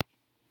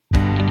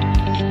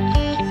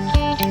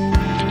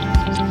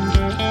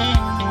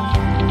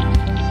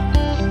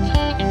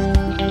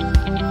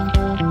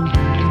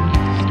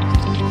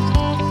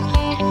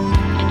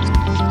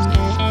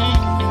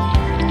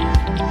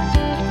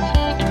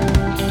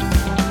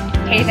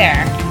Hey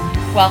there.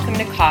 Welcome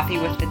to Coffee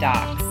with the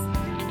Docs.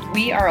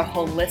 We are a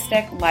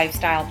holistic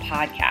lifestyle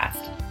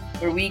podcast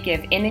where we give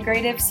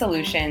integrative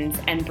solutions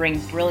and bring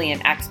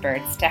brilliant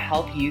experts to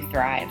help you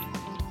thrive,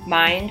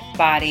 mind,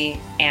 body,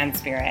 and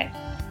spirit.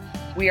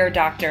 We are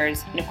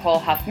doctors Nicole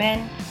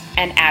Huffman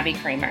and Abby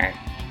Kramer,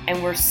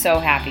 and we're so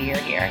happy you're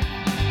here.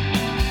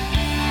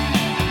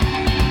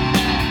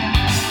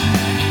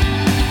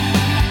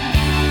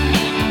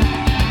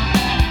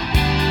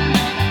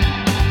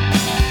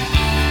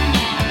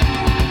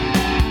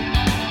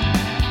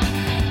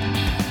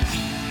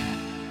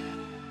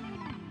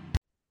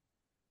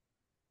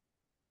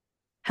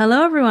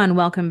 Hello, everyone.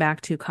 Welcome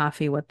back to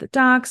Coffee with the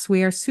Docs.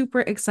 We are super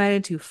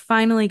excited to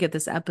finally get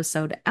this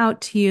episode out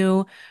to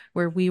you,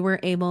 where we were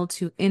able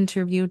to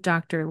interview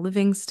Dr.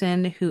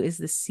 Livingston, who is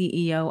the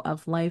CEO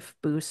of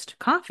LifeBoost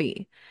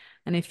Coffee.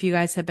 And if you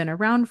guys have been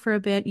around for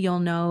a bit, you'll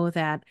know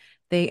that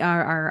they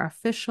are our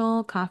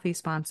official coffee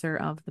sponsor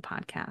of the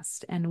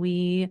podcast. And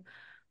we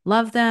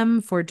love them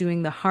for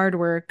doing the hard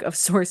work of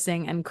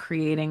sourcing and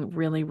creating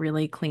really,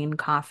 really clean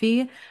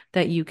coffee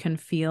that you can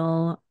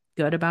feel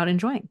good about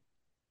enjoying.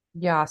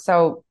 Yeah,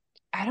 so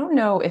I don't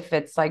know if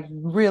it's like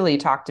really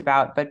talked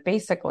about, but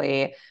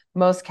basically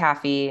most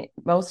coffee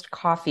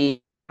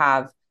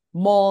have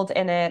mold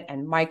in it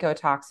and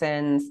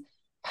mycotoxins,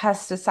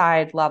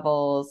 pesticide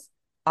levels,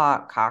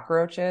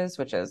 cockroaches,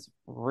 which is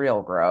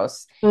real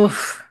gross,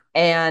 Oof.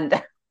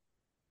 and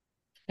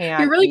You're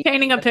can't really eat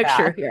painting a the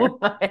bad. picture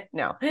here.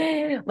 No,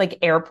 like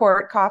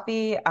airport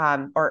coffee,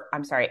 or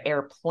I'm sorry,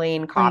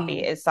 airplane coffee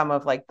Clean. is some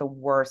of like the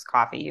worst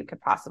coffee you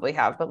could possibly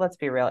have. But let's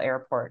be real,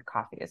 airport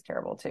coffee is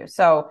terrible too.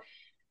 So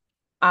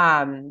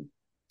um,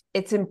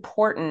 it's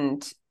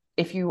important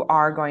if you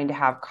are going to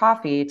have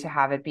coffee to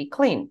have it be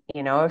clean,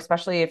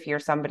 especially if you're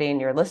somebody and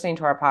you're listening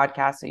to our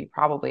podcast, so you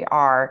probably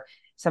are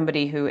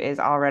somebody who is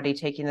already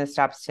taking the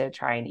steps to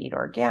try and eat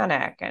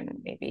organic and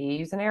maybe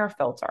use an air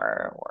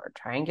filter or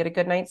try and get a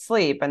good night's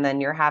sleep. And then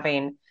you're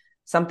having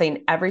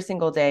something every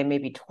single day,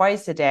 maybe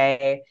twice a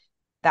day,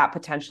 that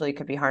potentially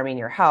could be harming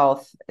your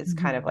health is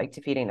kind of Mhm. like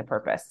defeating the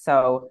purpose.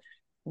 So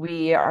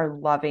we are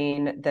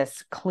loving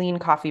this clean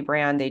coffee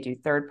brand. They do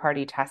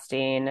third-party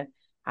testing.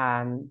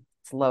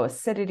 It's low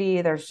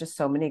acidity. There's just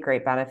so many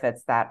great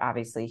benefits that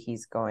obviously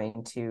he's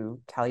going to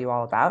tell you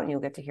all about and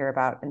you'll get to hear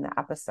about in the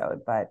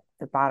episode. But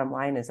the bottom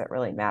line is it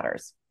really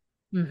matters.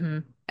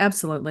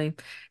 Absolutely.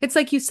 It's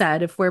like you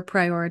said, if we're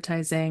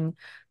prioritizing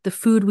the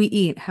food we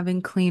eat,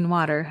 having clean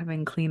water,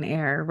 having clean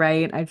air,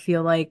 right? I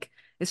feel like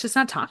it's just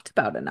not talked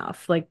about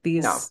enough. Like No.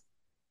 these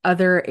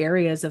other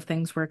areas of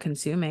things we're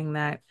consuming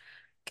that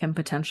can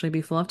potentially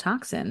be full of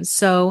toxins.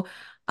 So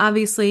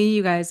obviously,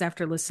 you guys,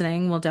 after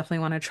listening, will definitely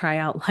want to try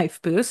out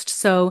Life Boost.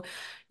 So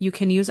you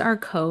can use our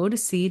code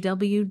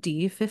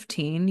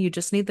CWD15. You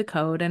just need the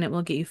code and it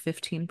will get you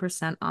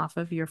 15% off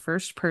of your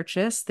first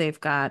purchase. They've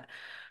got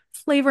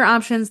flavor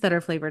options that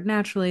are flavored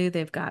naturally.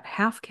 They've got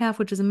half calf,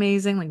 which is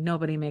amazing. Like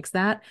nobody makes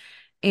that,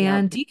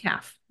 and Yep.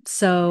 decaf.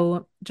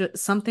 So just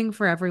something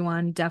for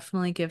everyone.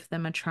 Definitely give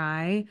them a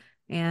try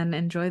and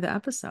enjoy the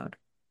episode.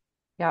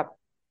 Yep.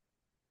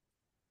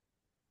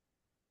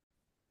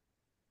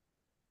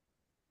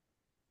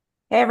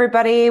 Hey,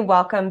 everybody.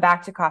 Welcome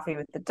back to Coffee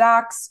with the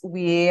Docs.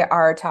 We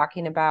are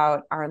talking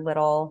about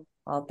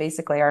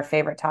basically our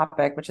favorite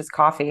topic, which is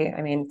coffee.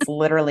 I mean, it's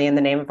literally in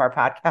the name of our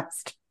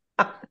podcast.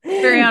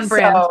 Very on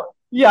brand. So,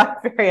 yeah,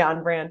 very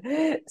on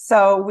brand.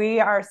 So, we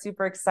are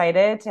super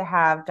excited to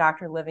have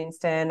Dr.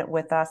 Livingston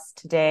with us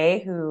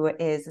today, who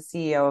is the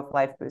CEO of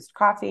LifeBoost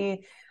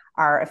Coffee,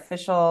 our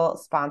official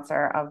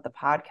sponsor of the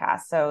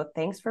podcast. So,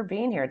 thanks for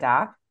being here,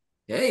 Doc.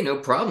 Hey, no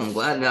problem.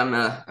 Glad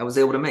I was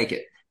able to make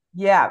it.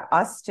 Yeah,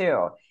 us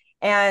too.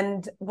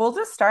 And we'll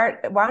just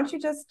start. Why don't you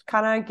just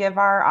kind of give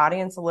our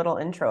audience a little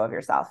intro of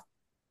yourself?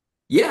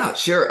 Yeah,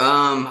 sure.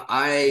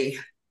 My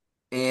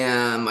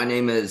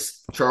name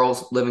is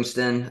Charles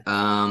Livingston.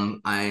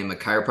 I'm a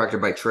chiropractor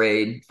by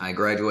trade. I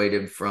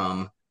graduated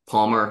from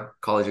Palmer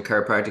College of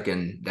Chiropractic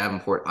in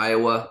Davenport,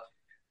 Iowa.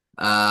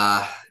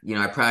 I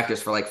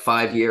practiced for like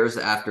 5 years.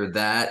 After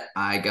that,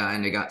 I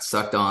got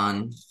sucked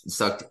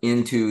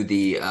into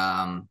the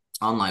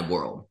online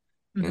world.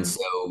 And Mhm.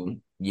 so,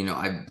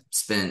 I've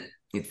spent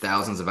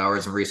thousands of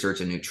hours in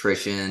research and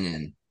nutrition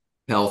and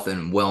health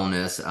and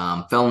wellness.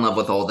 Fell in love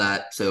with all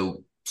that.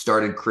 So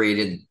started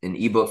created an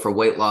ebook for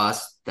weight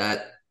loss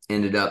that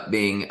ended up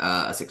being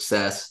a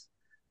success.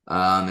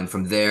 And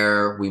from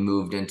there, we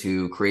moved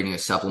into creating a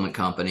supplement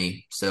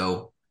company.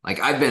 So like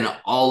I've been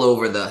all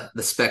over the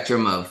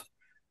spectrum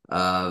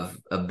of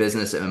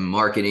business and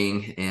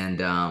marketing,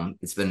 and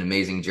it's been an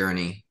amazing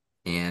journey.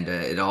 And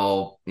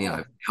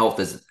health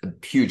is a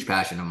huge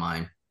passion of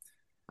mine,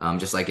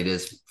 just like it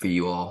is for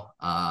you all.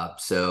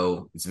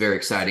 So it's very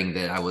exciting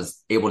that I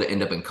was able to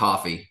end up in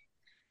coffee,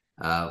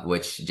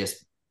 which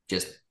just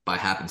by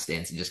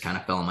happenstance, it just kind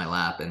of fell in my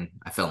lap, and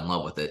I fell in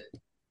love with it.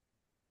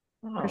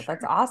 For Oh, that's sure.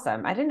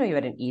 awesome. I didn't know you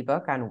had an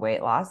ebook on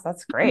weight loss.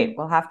 That's great.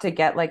 We'll have to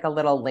get like a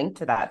little link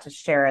to that to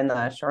share in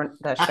the show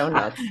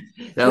notes.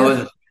 That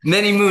was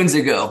many moons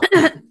ago.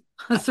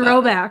 A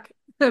throwback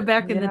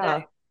back in the Yeah.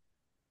 day.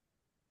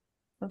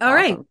 That's All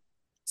right. awesome.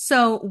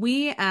 So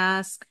we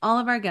ask all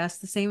of our guests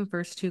the same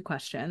first two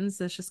questions.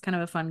 It's just kind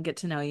of a fun get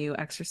to know you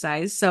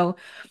exercise. So,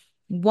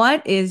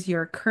 what is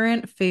your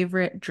current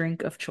favorite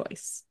drink of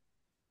choice?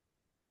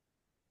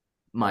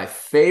 My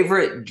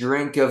favorite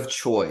drink of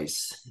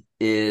choice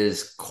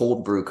is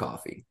cold brew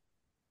coffee.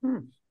 Hmm.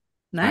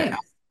 I Nice.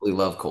 absolutely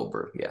love cold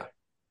brew. Yeah.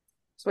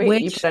 Sweet.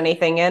 You put Which,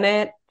 anything in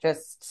it?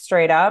 Just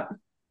straight up?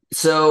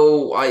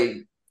 So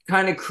I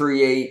kind of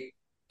create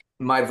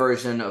my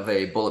version of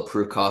a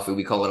bulletproof coffee.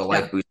 We call it a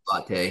yeah. LifeBoost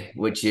latte,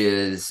 which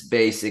is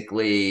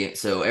basically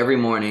so every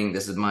morning,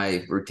 this is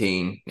my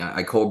routine.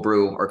 I cold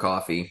brew our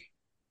coffee.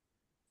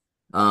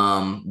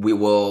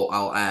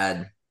 I'll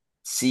add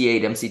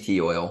C8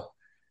 MCT oil,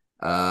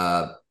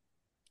 uh,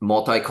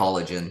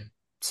 multi-collagen,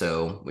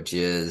 so which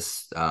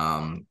is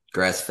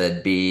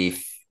grass-fed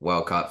beef,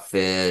 wild-caught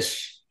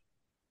fish,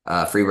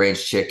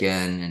 free-range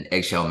chicken, and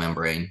eggshell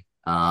membrane.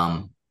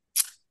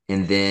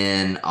 And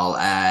then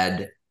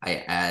I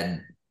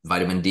add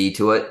vitamin D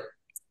to it.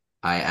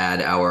 I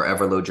add our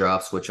Everlow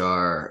drops, which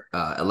are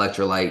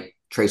electrolyte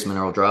trace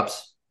mineral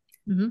drops,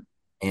 Mhm.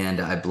 and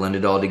I blend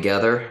it all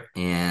together,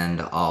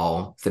 and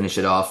I'll finish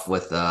it off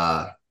with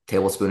a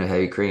tablespoon of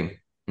heavy cream,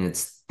 and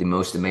it's the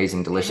most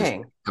amazing, delicious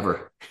thing Dang.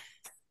 ever.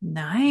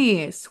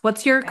 Nice.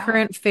 What's your Yeah.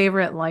 current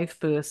favorite Life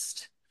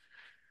Boost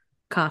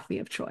coffee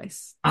of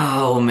choice?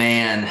 Oh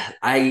man,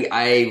 I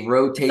It's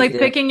rotate like them.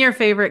 picking your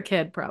favorite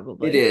kid,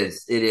 probably.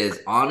 It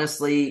is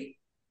honestly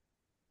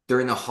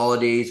during the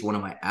holidays, one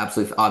of my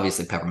absolute,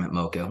 obviously peppermint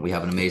mocha. We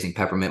have an amazing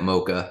peppermint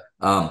mocha.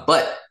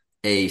 But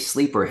a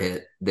sleeper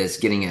hit that's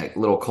getting a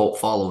little cult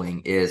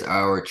following is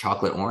our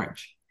chocolate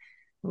orange.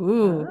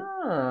 Ooh.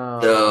 Oh.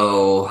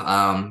 So,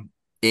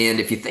 and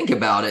if you think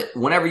about it,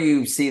 whenever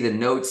you see the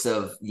notes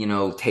of,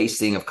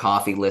 tasting of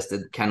coffee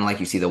listed, kind of like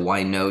you see the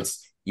wine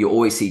notes, you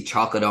always see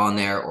chocolate on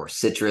there or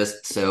citrus.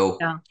 So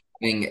Yeah.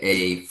 having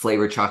a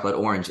flavored chocolate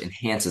orange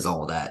enhances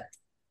all of that.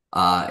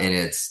 And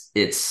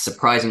it's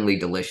surprisingly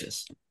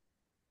delicious.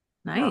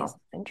 Nice. Oh,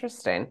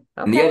 interesting.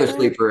 And the Okay. other I'm gonna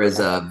sleeper try is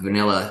that.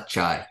 vanilla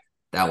chai.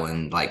 That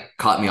one like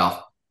caught me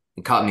off.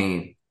 It caught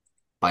me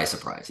by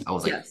surprise. I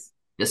was like, Yes.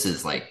 this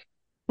is like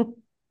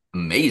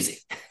amazing.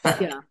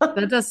 Yeah.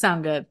 That does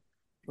sound good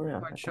Yeah,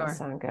 for that does sure.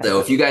 sound good. So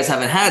if you guys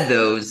haven't had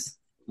those,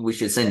 we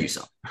should send you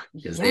some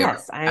because they are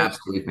Yes, I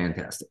absolutely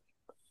fantastic.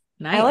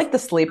 I Nice. like the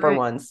All sleeper right.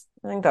 ones.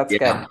 I think that's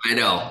Yeah, good.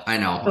 I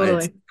know.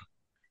 Totally.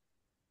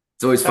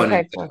 It's always fun to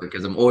Okay, do cool.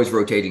 because I'm always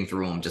rotating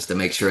through them just to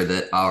make sure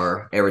that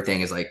our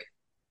everything is like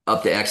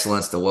up to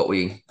excellence to what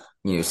we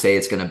say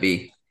it's going to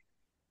be.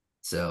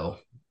 So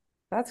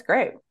That's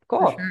great. For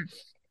Cool. sure.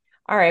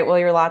 All right. Well,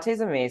 your latte is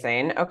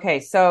amazing. Okay,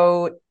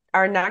 so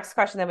our next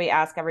question that we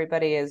ask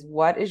everybody is,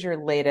 what is your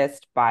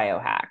latest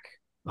biohack?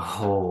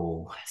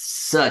 oh,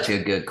 such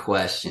a good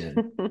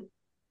question.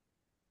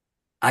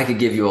 I could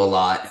give you a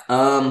lot.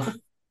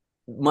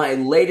 My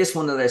latest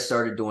one that I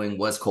started doing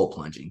was cold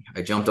plunging.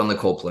 I jumped on the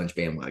cold plunge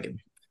bandwagon.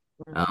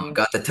 Mhm.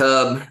 Got the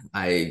tub.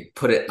 I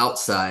put it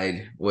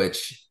outside,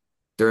 which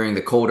during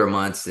the colder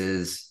months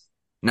is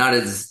not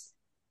as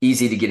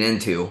easy to get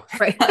into,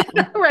 Right.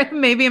 Right.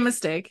 Maybe a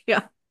mistake.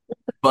 Yeah.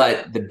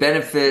 but the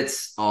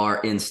benefits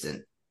are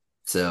instant.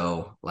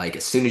 So, like,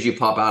 as soon as you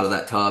pop out of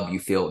that tub, you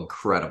feel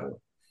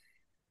incredible.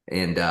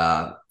 And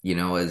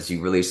as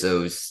you release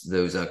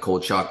those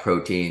cold shock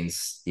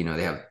proteins,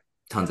 they have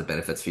tons of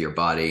benefits for your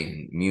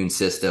body, immune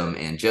system,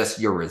 and just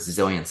your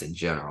resilience in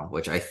general,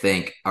 which I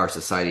think our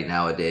society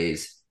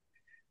nowadays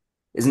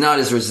is not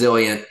as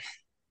resilient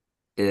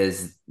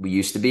as we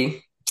used to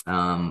be.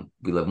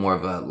 We live more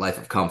of a life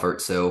of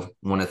comfort. So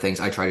one of the things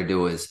I try to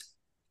do is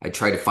I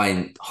try to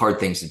find hard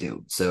things to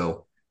do.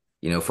 So,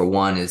 for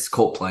one is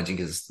cold plunging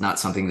because it's not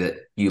something that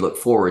you look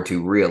forward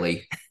to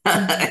really.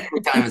 Mhm.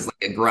 Every time is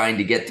like a grind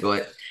to get to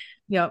it.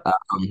 Yep.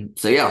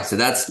 So yeah, so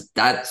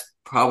that's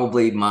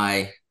probably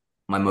my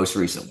most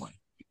recent one.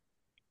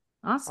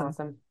 Awesome.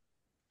 Awesome.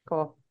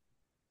 Cool.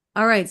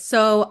 All right.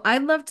 So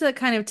I'd love to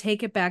kind of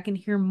take it back and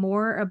hear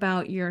more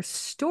about your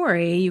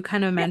story. You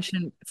kind of Yeah.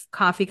 mentioned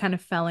coffee kind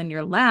of fell in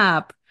your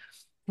lap.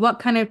 What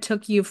kind of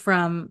took you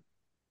from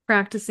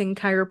practicing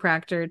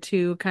chiropractor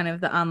to kind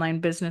of the online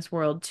business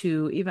world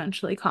to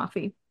eventually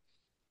coffee?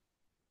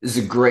 This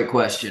is a great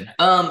question.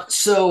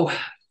 So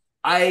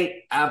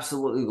I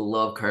absolutely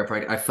love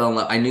chiropractic. I fell in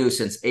love. I knew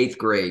since eighth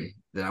grade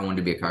that I wanted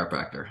to be a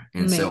chiropractor,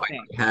 and so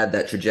Amazing. I had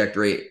that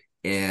trajectory,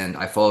 and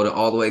I followed it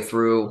all the way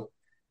through.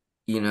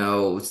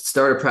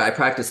 I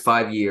practiced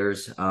 5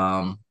 years.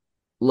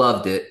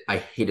 Loved it. I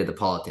hated the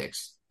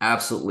politics.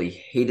 Absolutely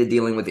hated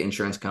dealing with the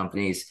insurance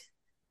companies.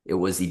 It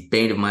was the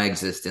bane of my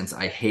existence.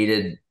 I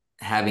hated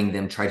having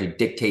them try to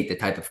dictate the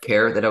type of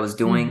care that I was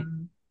doing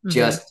Hmm. Hmm.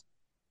 just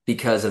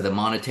because of the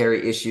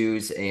monetary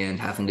issues and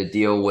having to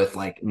deal with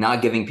like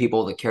not giving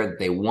people the care that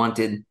they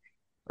wanted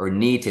or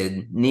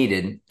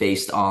needed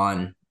based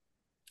on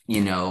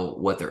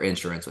what their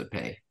insurance would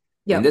pay.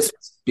 And Yep. this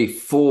was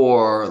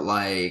before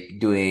like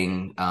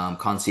doing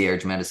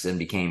concierge medicine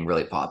became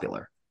really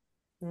popular.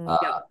 Mm. Uh,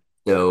 Yep.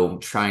 so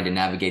trying to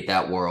navigate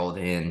that world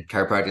in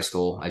chiropractic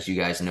school, as you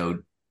guys know,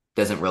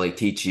 doesn't really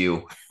teach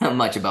you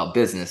much about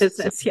business. So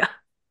Business, yeah.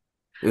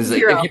 it was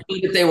like, if Zero. you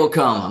think that they will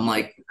come, I'm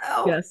like,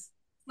 no, Yes.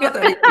 Yeah. not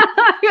that easy.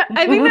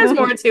 I think there's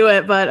more to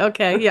it, but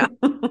okay, yeah.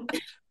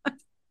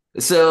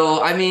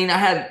 So, I mean, I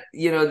had,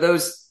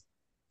 those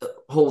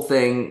whole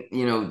thing,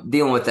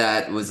 dealing with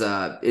that was,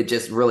 it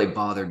just really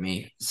bothered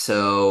me.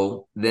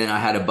 So then I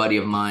had a buddy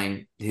of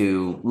mine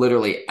who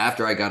literally,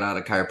 after I got out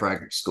of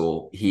chiropractic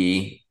school,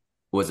 he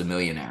was a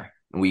millionaire.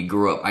 And we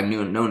grew up,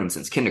 known him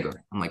since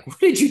kindergarten. I'm like, what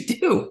did you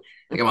do?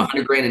 Like, I'm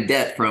 100 grand in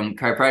debt from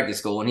chiropractic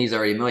school and he's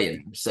already a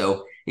millionaire.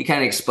 So he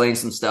kind of explained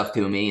some stuff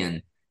to me.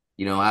 And,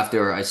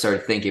 after I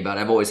started thinking about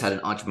it, I've always had an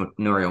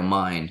entrepreneurial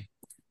mind.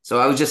 So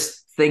I was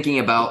just thinking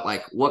about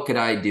like, what could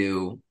I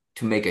do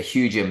to make a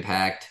huge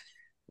impact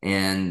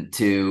and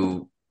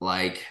to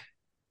like,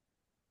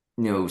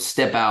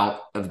 step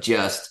out of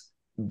just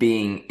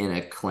being in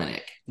a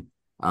clinic.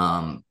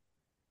 Um,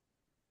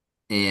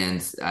 and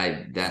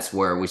that's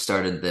where we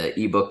started the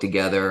ebook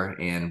together,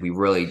 and we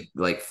really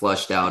like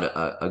flushed out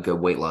a good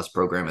weight loss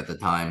program at the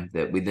time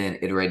that we then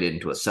iterated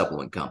into a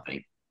supplement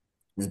company.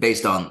 It's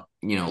based on,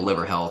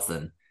 liver health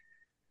and,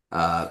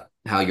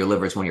 how your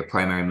liver is one of your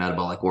primary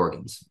metabolic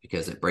organs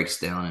because it breaks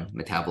down and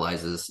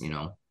metabolizes,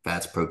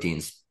 fats,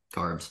 proteins,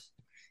 carbs.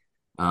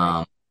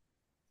 Um,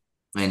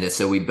 And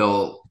so we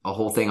built a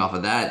whole thing off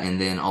of that.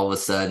 And then all of a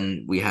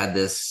sudden we had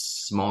this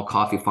small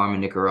coffee farm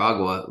in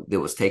Nicaragua that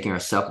was taking our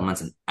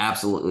supplements and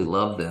absolutely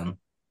loved them.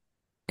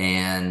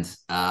 And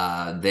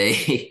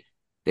they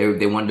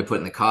they wanted to put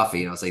in the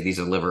coffee. And I was like, these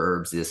are liver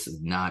herbs. This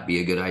would not be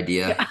a good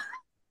idea. Yeah.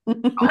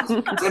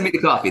 Send me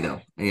the coffee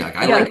though. And like,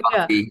 I Yeah, like yeah.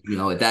 coffee.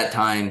 At that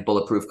time,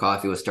 bulletproof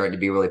coffee was starting to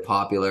be really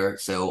popular.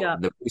 So Yeah.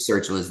 the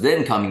research was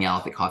then coming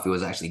out that coffee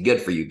was actually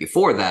good for you.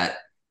 Before that,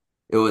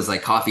 it was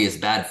like coffee is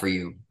bad for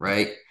you,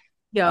 right?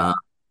 Yeah.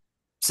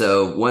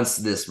 So once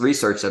this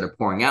research started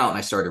pouring out and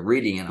I started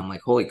reading it, I'm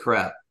like, holy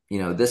crap,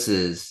 this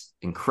is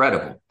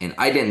incredible. And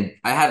I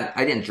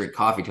didn't drink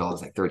coffee till I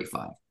was like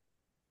 35.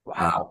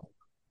 Wow.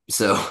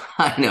 So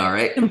I know,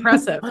 right?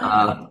 Impressive.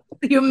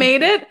 You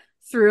made it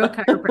through a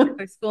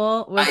chiropractic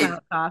school I,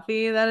 without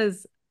coffee. That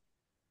is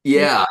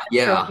yeah,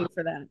 trophy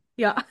for that.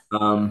 Yeah.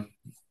 Um,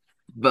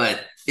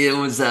 but it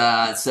was,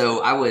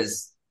 so and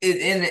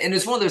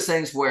it's one of those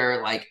things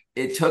where like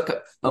it took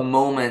a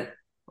moment.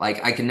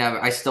 Like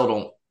I still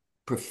don't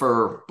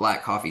prefer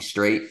black coffee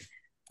straight.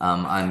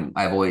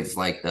 I've always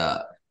liked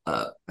a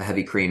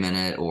heavy cream in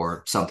it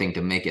or something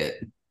to make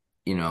it,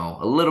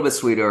 a little bit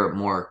sweeter,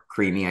 more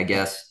creamy, I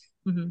guess.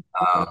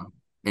 Mm-hmm.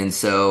 And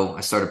so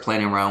I started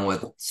playing around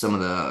with some of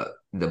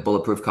the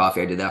bulletproof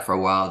coffee. I did that for a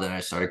while. Then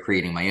I started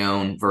creating my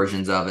own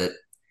versions of it.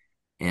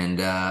 And,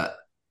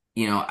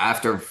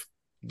 after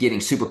getting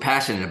super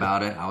passionate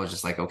about it, I was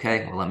just like,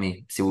 okay, well, let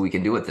me see what we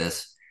can do with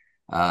this.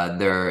 At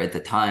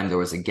the time, there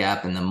was a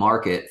gap in the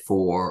market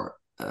for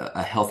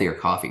a healthier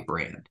coffee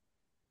brand.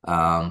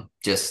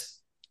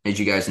 Just as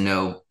you guys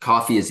know,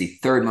 coffee is the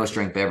third most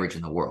drank beverage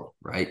in the world,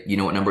 right? You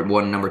know what number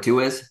one and number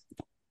two is?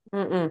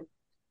 Mm-mm.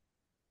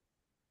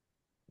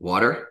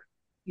 Water,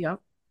 Yep.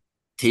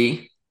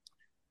 tea,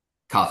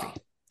 coffee.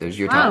 Those are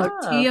your Wow.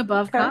 top. Tea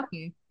above Okay.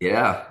 coffee.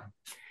 Yeah.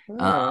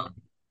 Oh.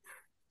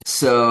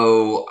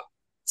 So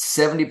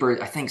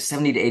I think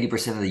 70 to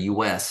 80% of the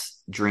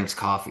US drinks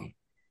coffee.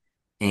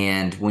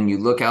 And when you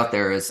look out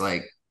there, it's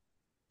like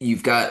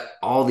you've got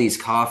all these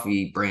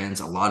coffee brands.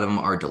 A lot of them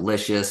are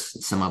delicious.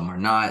 Some of them are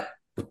not.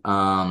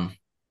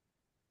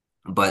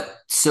 But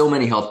so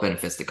many health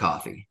benefits to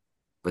coffee.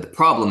 But the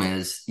problem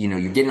is, you're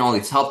getting all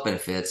these health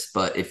benefits.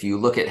 But if you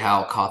look at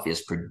how coffee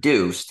is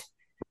produced,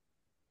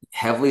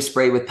 heavily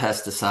sprayed with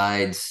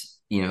pesticides,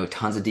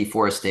 tons of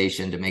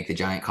deforestation to make the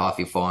giant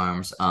coffee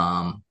farms.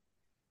 And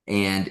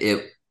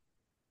it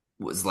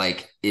was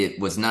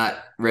not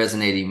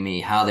resonating with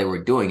me how they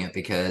were doing it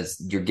because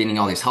you're getting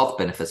all these health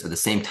benefits, but at the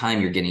same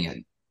time, you're getting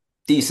a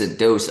decent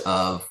dose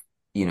of,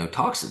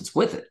 toxins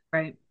with it.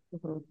 Right.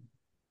 Mm-hmm.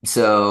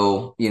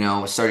 So,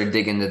 I started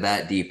digging into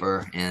that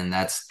deeper, and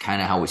that's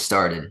kind of how we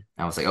started.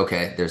 I was like,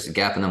 okay, there's a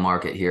gap in the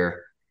market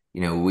here.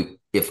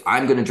 If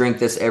I'm going to drink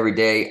this every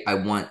day, I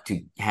want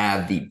to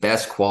have the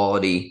best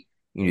quality,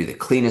 the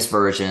cleanest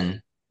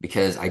version,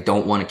 because I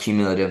don't want a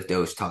cumulative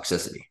dose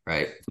toxicity,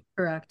 right?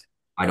 Correct.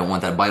 I don't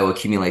want that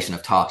bioaccumulation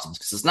of toxins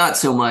because it's not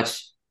so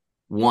much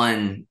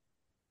one,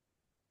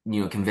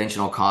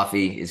 conventional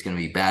coffee is going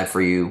to be bad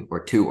for you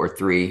or two or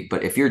three.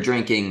 But if you're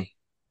drinking,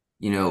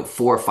 4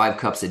 or 5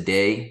 cups a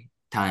day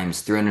times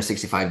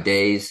 365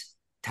 days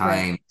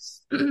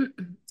times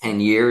 10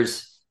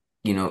 years,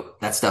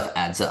 that stuff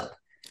adds up.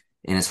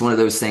 And it's one of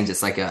those things.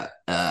 It's like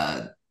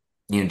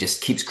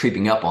just keeps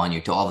creeping up on you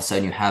till all of a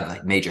sudden you have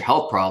a major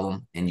health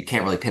problem and you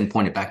can't really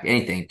pinpoint it back to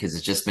anything because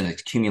it's just been an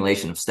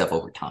accumulation of stuff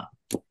over time.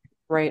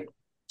 Right.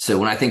 So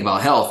when I think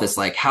about health, it's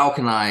like, how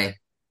can I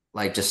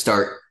like just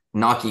start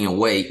knocking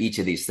away each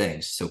of these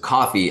things? So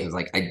coffee is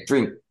like, I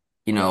drink,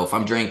 if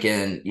I'm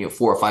drinking,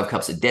 4 or 5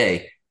 cups a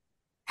day,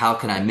 how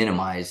can I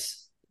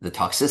minimize the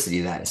toxicity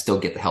of that and still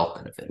get the health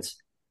benefits?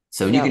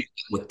 So you can do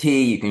that with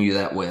tea, you can do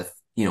that with,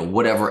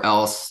 whatever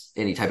else,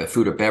 any type of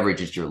food or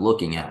beverages you're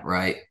looking at,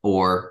 right?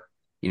 Or,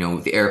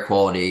 with the air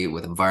quality,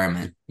 with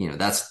environment,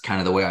 that's kind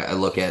of the way I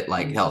look at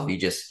like health. You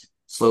just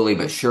slowly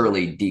but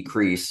surely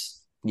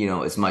decrease,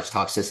 as much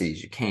toxicity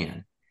as you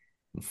can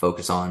and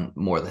focus on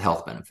more of the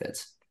health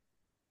benefits.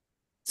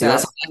 So Yeah.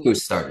 that's how LifeBoost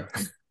started.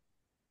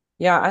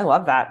 Yeah, I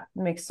love that.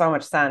 It makes so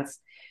much sense.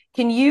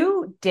 Can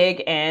you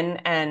dig in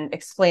and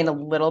explain a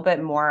little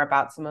bit more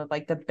about some of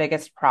like the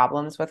biggest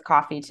problems with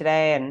coffee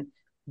today and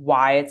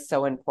why it's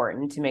so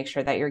important to make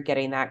sure that you're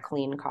getting that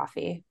clean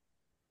coffee?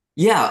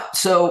 Yeah.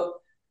 So,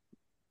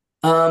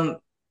 um,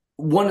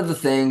 one of the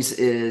things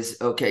is,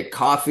 okay,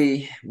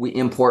 coffee, we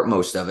import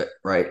most of it,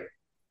 right?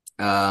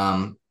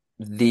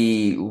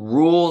 The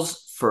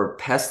rules for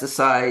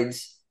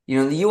pesticides,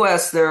 in the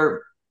US,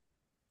 they're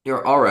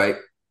all right.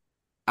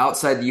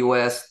 Outside the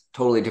US,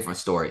 totally different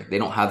story. They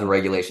don't have the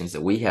regulations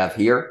that we have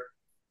here.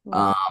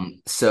 Mm,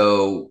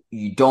 So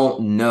you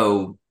don't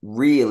know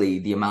really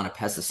the amount of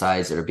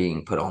pesticides that are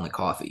being put on the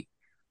coffee.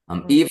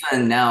 mm,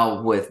 Even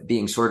now with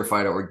being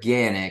certified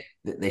organic,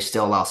 they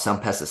still allow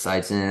some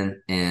pesticides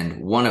in.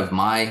 And one of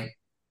my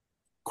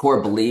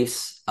core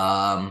beliefs,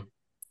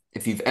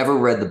 if you've ever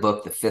read the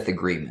book, The Fifth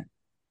Agreement,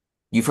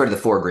 you've heard of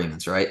the four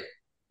agreements, right?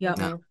 Yep.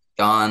 No, mhm,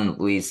 Don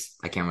Luis,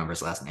 I can't remember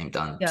his last name,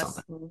 Don Yes.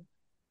 something.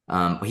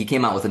 mm, He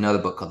came out with another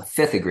book called The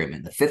Fifth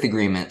Agreement. The Fifth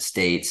Agreement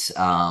states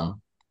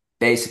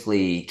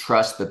basically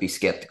trust but be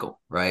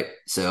skeptical, right?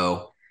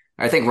 So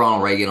I think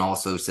Ronald Reagan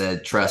also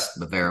said trust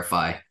but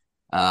verify.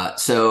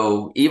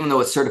 So even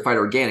though it's certified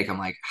organic, I'm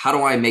like, how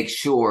do I make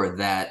sure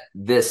that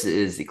this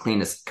is the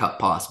cleanest cup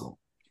possible?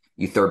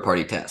 You third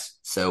party test.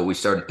 So we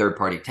started third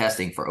party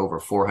testing for over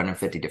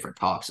 450 different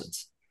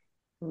toxins.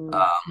 mm.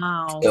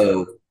 Wow.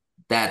 So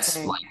that's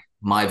Okay. like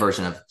my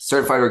version of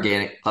certified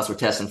organic. Plus, we're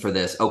testing for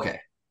this. Okay,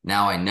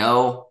 now I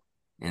know.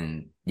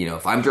 And,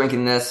 if I'm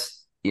drinking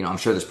this, I'm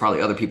sure there's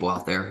probably other people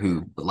out there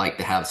who would like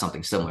to have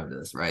something similar to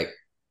this, right?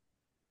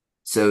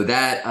 So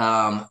that,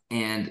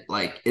 and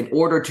like in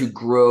order to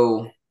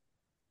grow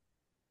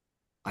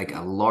like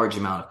a large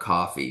amount of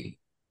coffee,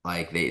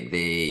 like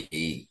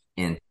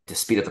and to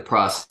speed up the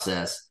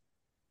process,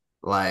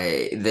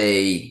 like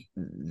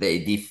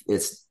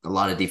it's a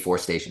lot of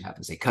deforestation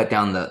happens. They cut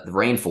down the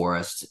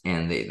rainforest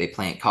and they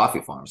plant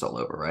coffee farms all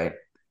over, right?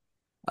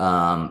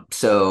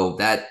 So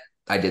that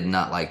I did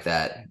not like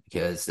that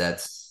because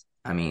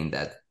I mean,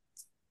 that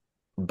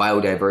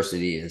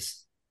biodiversity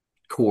is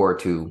core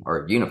to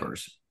our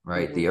universe,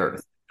 right? Mhm. The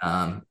earth.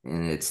 And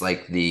it's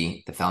like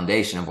the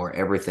foundation of where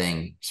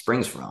everything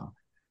springs from.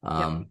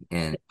 Yep.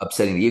 And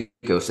upsetting the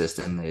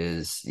ecosystem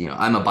is,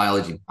 I'm a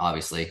biology,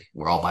 obviously,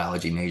 we're all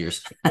biology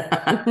majors.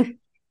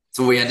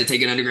 So we had to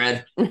take an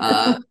undergrad.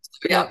 Yeah,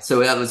 Yep. so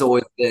that was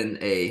always been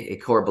a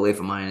core belief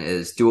of mine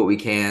is do what we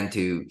can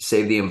to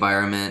save the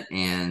environment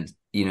and,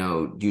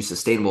 do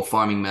sustainable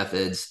farming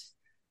methods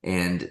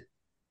and,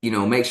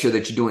 make sure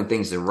that you're doing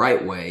things the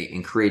right way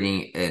and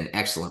creating an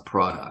excellent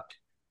product.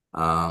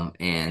 And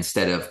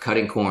instead of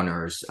cutting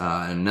corners,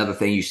 another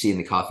thing you see in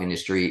the coffee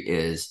industry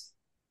is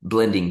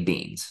blending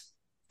beans.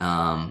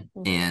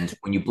 And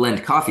when you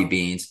blend coffee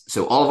beans,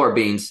 so all of our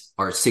beans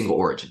are single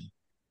origin,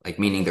 like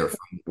meaning they're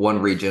from one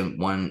region,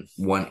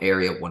 one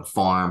area, one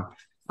farm.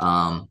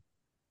 Um,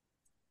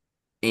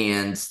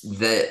 and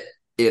that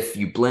if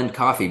you blend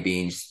coffee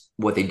beans,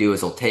 what they do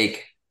is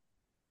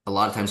a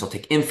lot of times they'll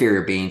take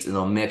inferior beans and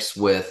they'll mix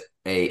with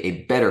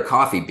a better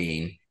coffee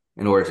bean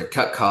in order to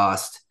cut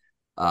cost,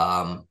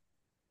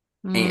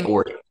 Mm,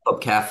 or up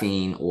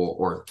caffeine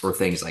or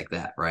things like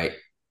that, right?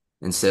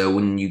 And so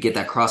when you get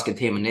that cross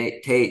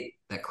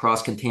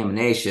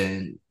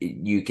contamination,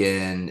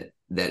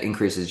 that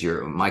increases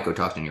your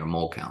mycotoxin, your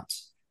mole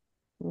counts.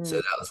 So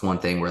Mm. that was one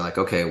thing we're like,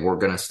 okay, we're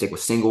gonna stick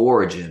with single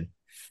origin,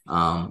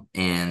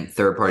 and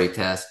third party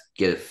test,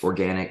 get it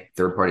organic,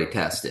 third party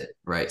test it,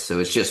 right? So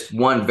it's just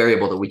one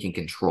variable that we can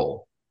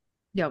control.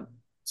 yep.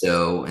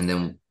 So, and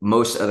then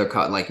most other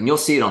like, and you'll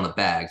see it on the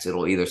bags.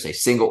 It'll either say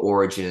single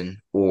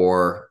origin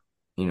or,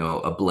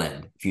 a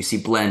blend. If you see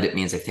blend, it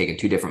means they've taken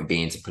two different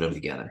beans and put them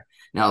together.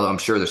 Now, I'm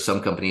sure there's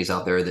some companies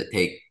out there that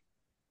take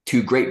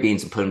two great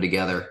beans and put them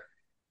together,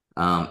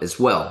 as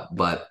well,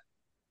 but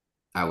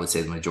I would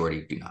say the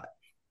majority do not.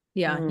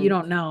 Yeah. You Mm.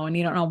 don't know, and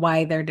you don't know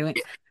why they're doing.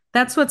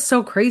 That's what's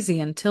so crazy.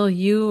 Until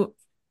you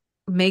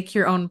make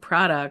your own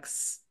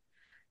products,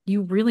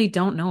 you really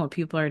don't know what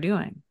people are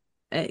doing.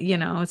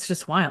 It's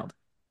just wild.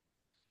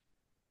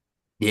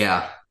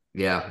 Yeah,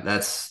 yeah,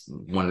 that's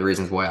one of the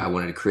reasons why I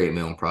wanted to create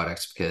my own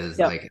products because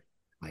Yep.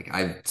 like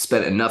I've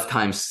spent enough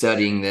time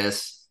studying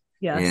this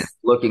and Yes.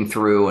 looking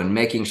through and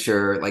making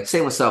sure, like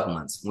same with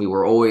supplements. We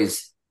were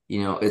always,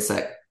 it's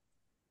like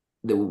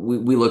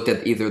we looked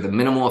at either the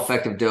minimal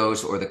effective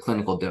dose or the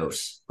clinical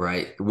dose,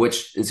 right?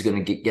 Which is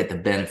going to get the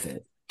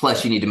benefit.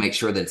 Plus, you need to make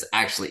sure that it's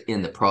actually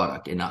in the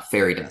product and not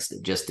fairy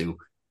dusted just to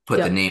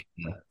put the Yep. name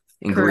of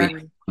the ingredient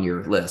Correct. Mm. on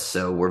your list.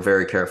 So we're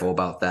very careful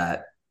about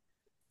that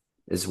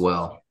as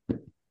well.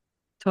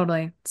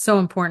 Totally. So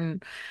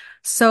important.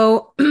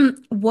 So,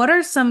 what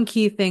are some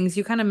key things?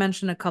 You kind of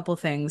mentioned a couple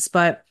things,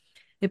 but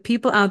if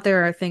people out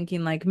there are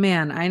thinking like,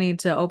 man, I need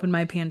to open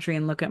my pantry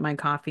and look at my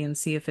coffee and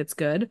see if it's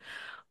good,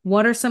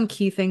 what are some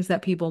key things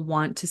that people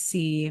want to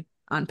see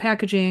on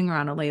packaging or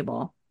on a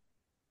label?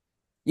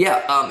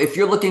 Yeah, if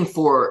you're looking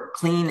for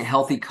clean,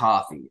 healthy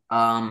coffee,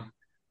 obviously,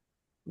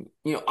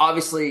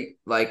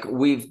 like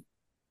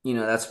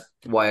that's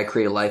why I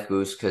created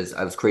LifeBoost, because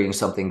I was creating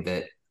something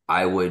that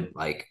I would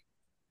like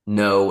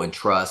know and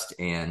trust,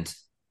 and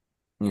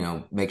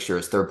make sure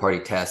it's third party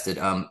tested.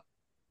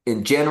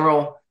 In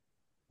general,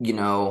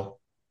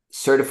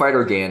 certified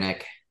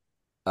organic,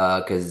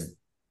 because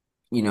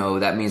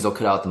that means they'll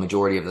cut out the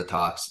majority of the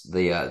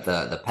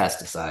the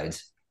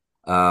pesticides.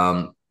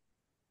 Um,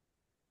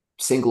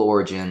 Single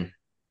origin.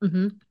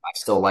 Mm-hmm. I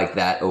still like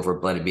that over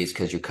blended beans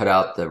because you cut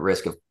out the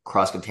risk of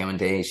cross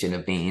contamination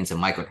of beans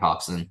and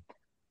mycotoxin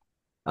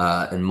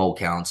and mold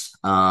counts.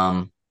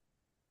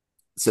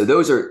 So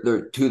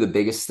they're two of the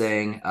biggest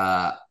thing.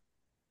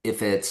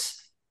 If it's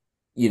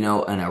an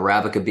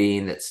Arabica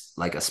bean that's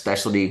like a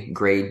specialty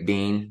grade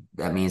bean,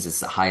 that means it's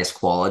the highest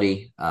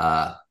quality.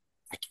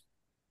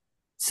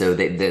 So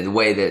the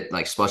way that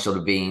like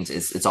specialty beans,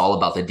 it's all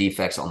about the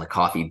defects on the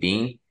coffee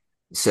bean.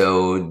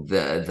 So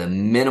the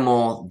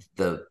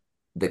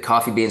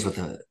coffee beans with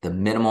the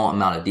minimal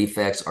amount of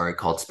defects are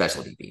called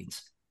specialty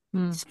beans.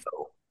 Mm.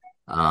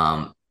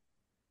 Um,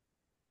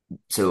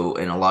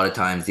 and a lot of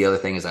times the other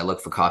thing is I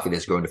look for coffee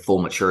that's grown to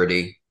full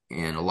maturity,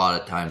 and a lot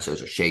of times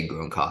those are shade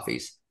grown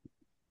coffees.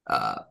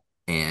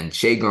 And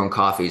shade grown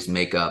coffees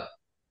make up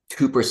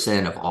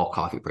 2% of all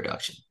coffee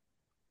production.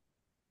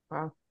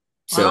 Wow.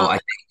 So Wow.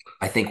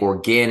 I think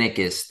organic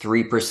is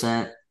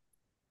 3%,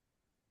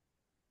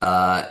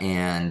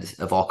 and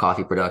of all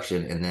coffee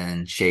production, and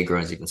then shade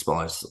grown is even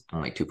smaller, it's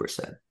only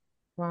 2%.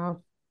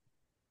 Wow.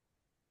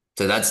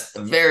 So that's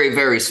a very,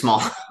 very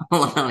small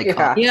amount of Yeah.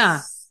 coffee.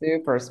 Yeah.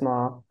 Super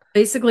small.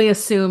 Basically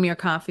assume your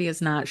coffee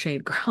is not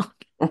shade grown,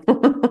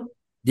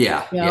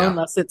 Yeah, yeah,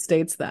 unless it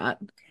states that.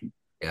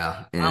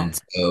 yeah. Wow.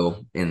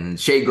 And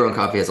shade grown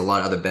coffee has a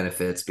lot of other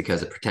benefits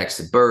because it protects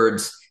the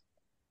birds,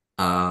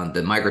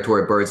 the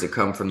migratory birds that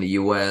come from the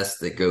US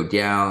that go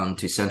down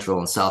to Central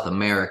and South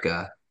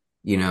America.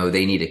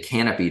 They need a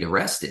canopy to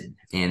rest in.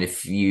 And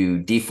if you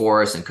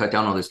deforest and cut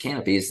down all those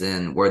canopies,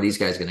 then where are these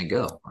guys going to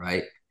go,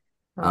 right?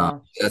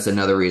 That's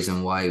another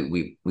reason why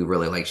we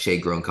really like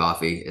shade grown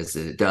coffee, is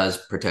that it does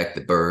protect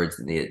the birds,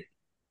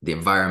 the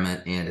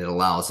environment, and it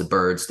allows the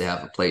birds to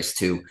have a place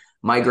to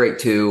migrate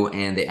to,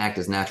 and they act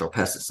as natural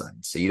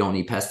pesticides. So you don't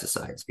need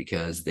pesticides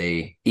because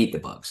they eat the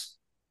bugs.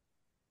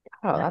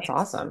 Oh, that's Nice.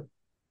 awesome.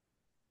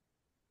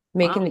 Wow.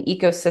 Making the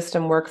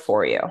ecosystem work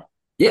for you, for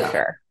Yeah,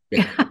 sure.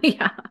 yeah.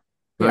 Yeah.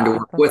 Learn to Yeah, work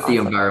that's with the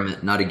awesome.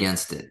 environment, not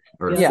against it,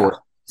 or Yeah. for Yeah.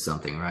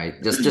 something,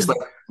 right? Just like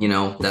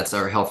that's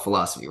our health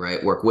philosophy,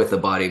 right? Work with the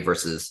body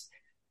versus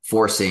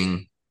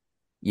forcing,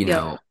 you Yep.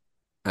 know,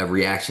 a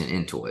reaction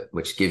into it,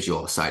 which gives you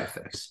all the side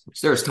effects.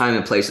 Which there's time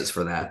and places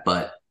for that,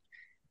 but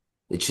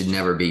it should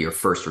never be your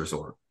first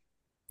resort,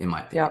 in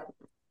my opinion. Yep.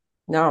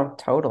 No,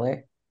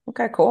 totally.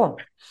 Okay, cool.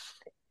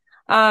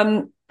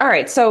 All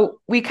right.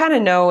 So we kind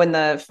of know in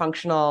the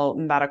functional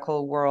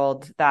medical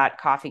world that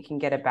coffee can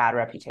get a bad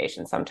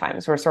reputation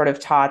sometimes. We're sort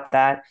of taught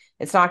that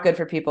it's not good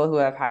for people who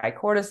have high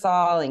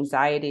cortisol,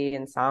 anxiety,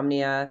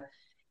 insomnia.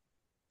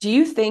 Do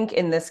you think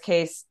in this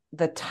case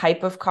the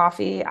type of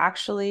coffee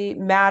actually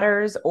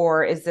matters,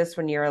 or is this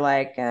when you're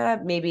like,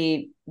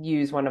 maybe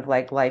use one of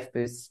like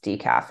LifeBoost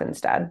decaf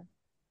instead?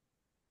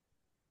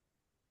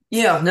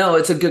 Yeah, no,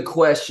 it's a good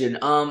question.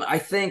 I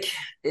think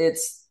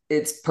it's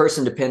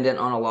person dependent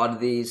on a lot of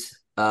these.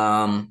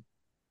 It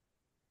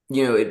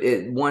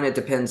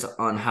depends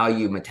on how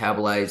you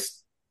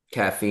metabolize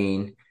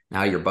caffeine and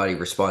how your body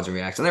responds and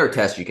reacts. And there are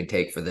tests you can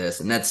take for this,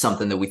 and that's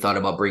something that we thought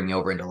about bringing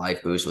over into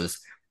LifeBoost, was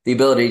the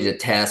ability to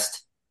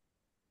test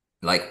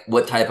like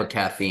what type of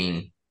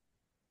caffeine,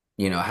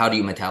 how do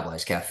you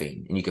metabolize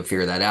caffeine, and you can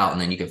figure that out,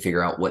 and then you can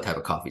figure out what type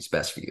of coffee is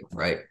best for you,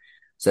 right?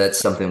 So that's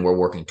something we're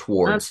working That's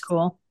towards.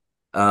 cool.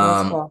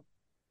 That's Um, cool.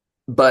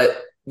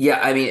 but yeah,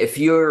 I mean, if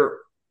you're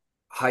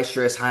high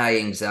stress, high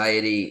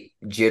anxiety,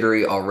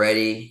 jittery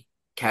already,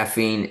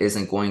 caffeine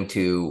isn't going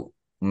to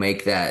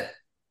make that,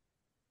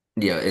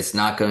 it's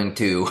not going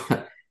to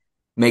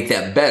make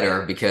that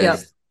better, Yep.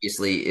 because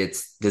obviously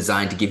it's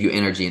designed to give you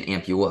energy and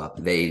amp you up.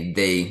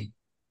 They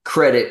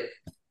credit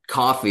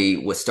coffee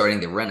with starting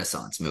the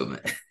Renaissance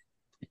movement.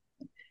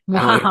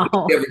 I don't know if you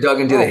Wow. ever dug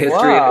into the Oh,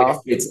 history of it.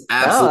 whoa. It's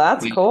No, that's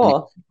absolutely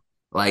cool.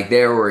 like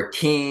there were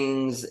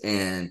kings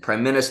and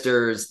prime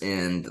ministers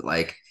and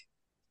like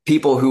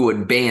people who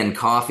would ban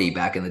coffee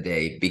back in the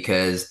day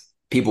because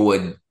people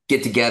would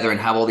get together and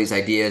have all these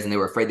ideas, and they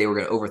were afraid they were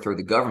going to overthrow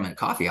the government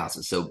coffee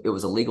houses. So it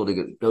was illegal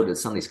to go to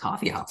some of these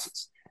coffee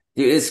houses.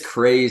 Dude, it's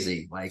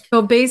crazy. Like,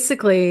 So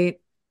basically,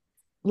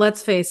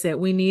 let's face it,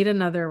 we need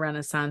another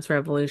Renaissance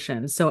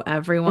revolution. So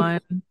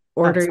everyone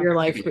order That's your give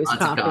Life me Boost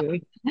tons of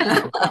coffee.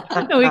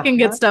 coffee. So we can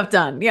get stuff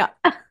done. Yeah.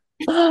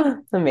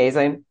 It's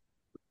amazing.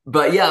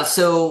 But yeah,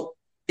 so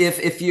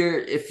if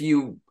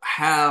you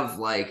have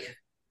like,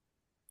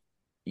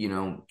 you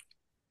know,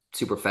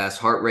 super fast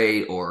heart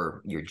rate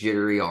or you're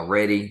jittery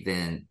already,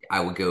 then I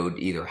would go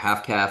to either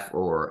half calf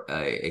or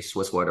a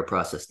Swiss water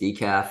processed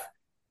decaf.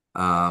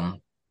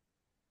 Um,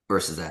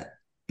 versus that.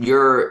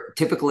 You're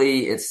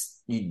typically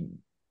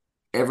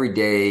every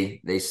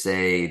day they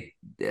say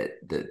that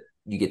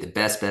you get the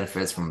best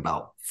benefits from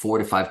about 4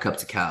 to 5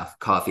 cups of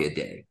coffee a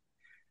day.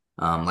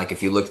 Like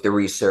if you look at the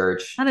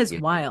research, That is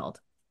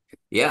wild.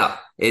 yeah,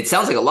 it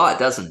sounds like a lot,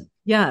 doesn't it?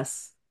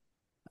 Yes.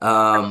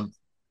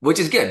 Which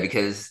is good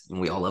because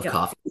we all love Yep.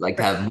 coffee. We like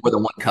to have more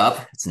than one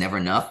cup. It's never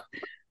enough.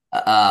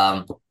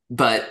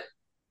 But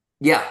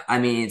yeah, I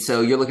mean,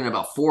 so you're looking at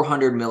about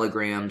 400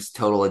 milligrams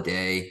total a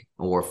day,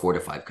 or 4 to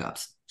 5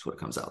 cups. That's what it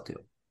comes out to.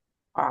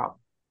 Wow.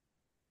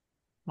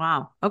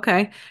 Wow.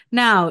 Okay.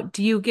 Now,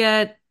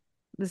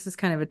 this is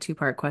kind of a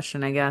two-part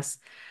question, I guess.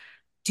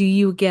 Do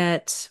you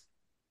get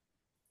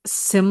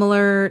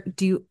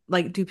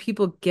do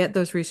people get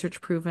those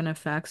research proven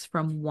effects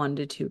from 1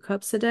 to 2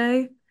 cups a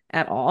day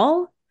at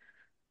all?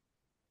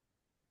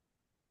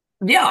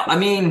 Yeah, I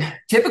mean,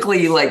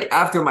 typically, like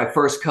after my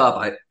first cup,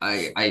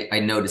 I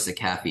notice a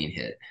caffeine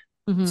hit.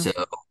 Hmm. So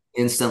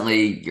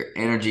instantly, your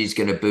energy is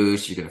going to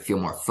boost. You're going to feel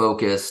more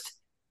focused.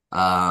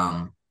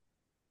 Um,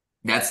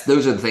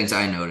 those are the things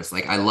I notice.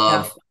 Like I Yeah.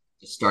 love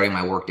starting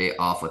my workday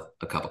off with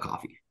a cup of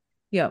coffee.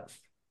 Yep.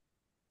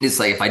 It's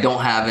like if I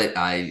don't have it,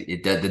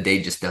 the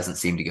day just doesn't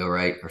seem to go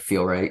right or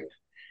feel right.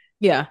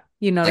 Yeah.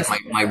 You Like notice my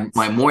the my difference.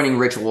 my morning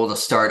ritual to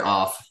start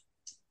off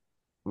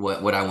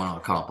what I want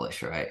to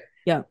accomplish, right?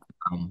 Yep.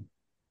 Um,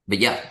 but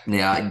yeah,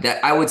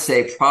 that I would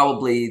say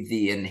probably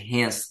the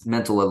enhanced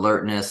mental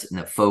alertness and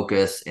the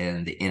focus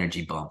and the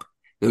energy bump.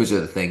 Those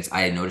are the things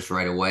I had noticed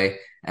right away.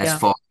 As Yeah.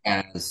 far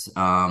as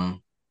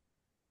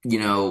you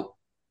know,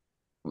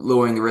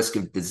 lowering the risk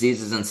of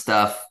diseases and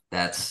stuff,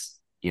 that's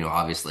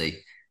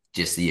obviously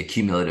just the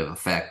accumulative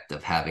effect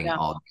of having Yeah.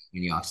 all the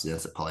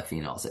antioxidants and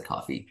polyphenols that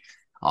coffee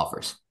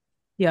offers.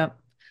 Yep.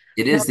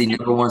 It No. is the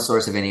number one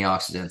source of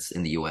antioxidants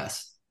in the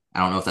US. I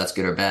don't know if that's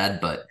good or bad,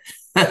 but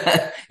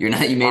you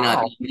may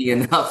not Wow. be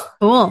eating enough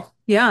Cool.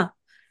 Yeah.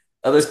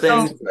 other So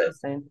things, That's but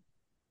interesting.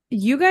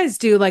 you guys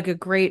do like a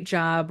great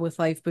job with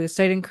LifeBoost.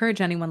 I'd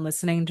encourage anyone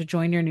listening to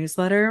join your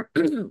newsletter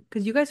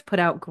because you guys put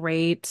out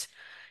great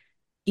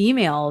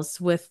emails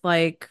with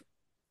like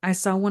I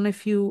saw one a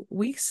few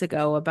weeks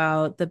ago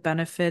about the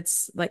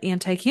benefits, like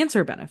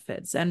anti-cancer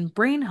benefits and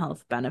brain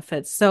health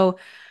benefits. So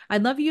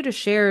I'd love you to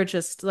share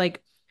just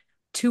like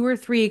two or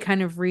three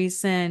kind of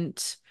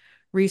recent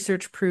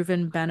research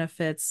proven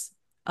benefits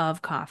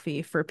of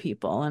coffee for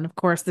people. And of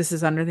course, this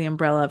is under the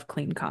umbrella of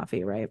clean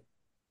coffee, right?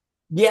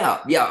 yeah.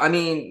 I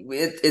mean,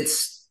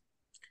 it's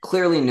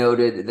clearly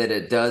noted that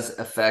it does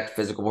affect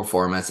physical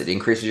performance. It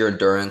increases your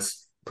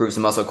endurance, improves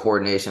the muscle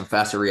coordination,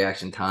 faster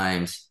reaction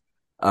times,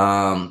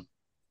 um,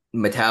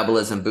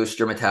 metabolism, boosts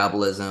your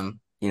metabolism.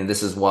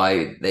 This is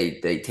why they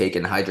take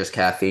anhydrous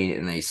caffeine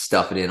and they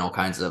stuff it in all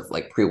kinds of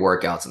like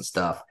pre-workouts and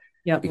stuff.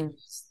 Yep. Mhm.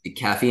 Because the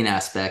caffeine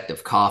aspect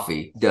of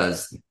coffee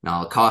does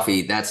now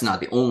coffee, that's not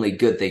the only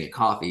good thing in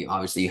coffee.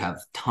 Obviously, you have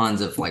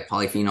tons of like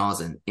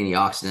polyphenols and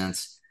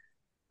antioxidants.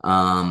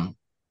 Um,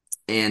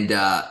 and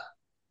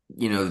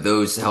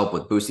those help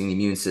with boosting the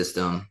immune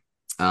system.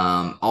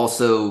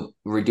 Also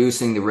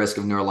reducing the risk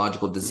of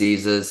neurological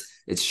diseases.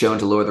 It's shown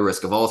to lower the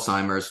risk of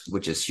Alzheimer's,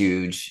 which is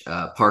huge.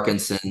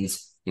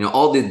 Parkinson's,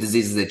 all the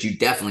diseases that you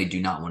definitely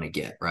do not want to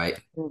get, right?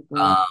 Mhm.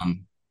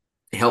 Um,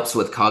 it helps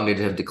with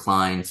cognitive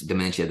declines,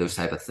 dementia, those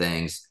type of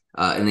things.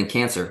 And then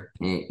cancer,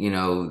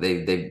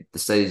 the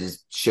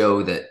studies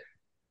show that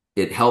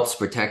it helps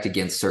protect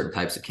against certain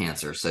types of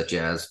cancer, such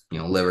as,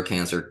 liver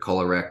cancer,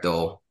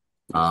 colorectal,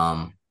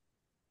 um,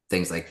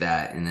 things like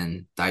that. And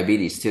then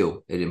diabetes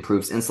too. It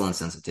improves insulin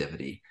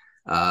sensitivity.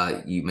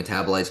 You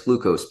metabolize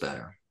glucose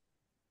better.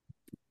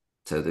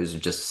 So those are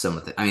just some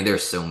of the, I mean,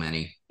 there's so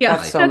many. Yeah,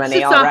 That's Like so that's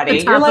many just off the already.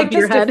 You're top like of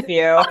your just a head.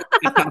 few.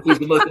 coffee is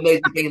the most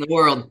amazing thing in the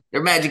world.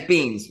 They're magic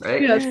beans,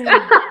 right? Yes.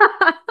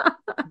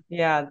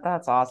 Yeah,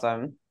 that's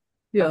awesome.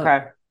 Yeah.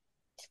 Okay,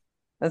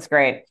 that's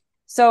great.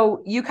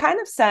 So you kind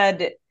of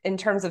said in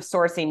terms of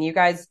sourcing, you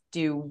guys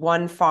do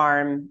one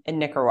farm in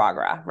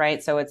Nicaragua,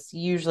 right? So it's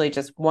usually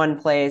just one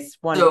place,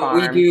 one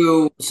farm.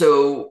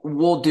 So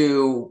we'll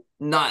do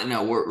not,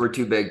 no, we're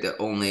too big to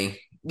only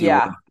do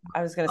Yeah, one.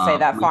 I was going to say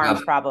that We farm's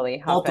have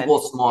probably multiple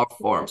helping. small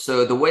farms.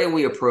 So the way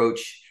we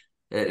approach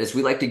it is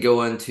we like to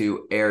go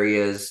into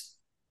areas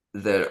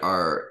that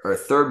are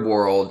third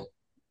world,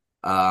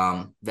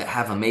 that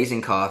have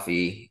amazing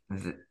coffee,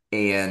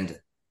 and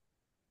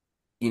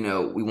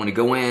we want to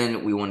go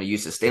in, we want to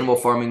use sustainable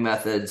farming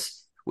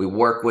methods. We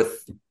work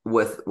with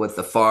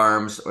the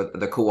farms or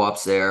the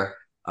co-ops there,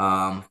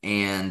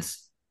 and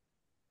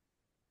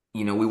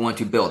we want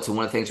to build. So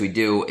one of the things we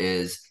do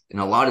is in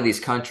a lot of these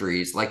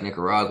countries, like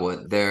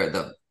Nicaragua,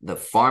 the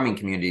farming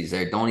communities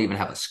there don't even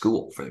have a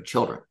school for their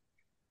children.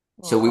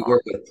 So we Oh,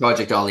 work with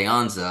Project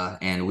Alianza,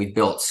 and we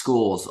built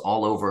schools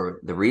all over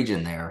the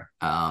region there,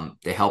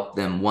 to help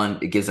them. One,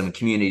 it gives them a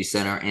community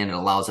center, and it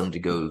allows them to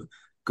go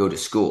to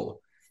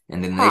school.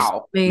 And then they,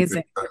 wow.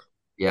 Amazing.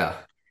 yeah,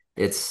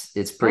 it's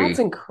That's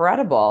pretty,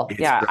 incredible. it's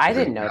Yeah, I pretty,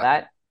 didn't know yeah.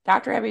 that.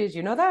 Dr. Abby, did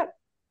you know that?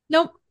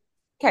 Nope.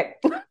 Okay,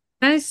 That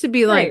needs to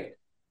be like great.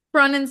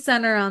 front and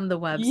center on the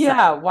website.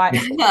 Yeah, why?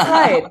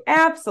 Right.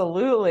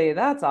 Absolutely.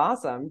 That's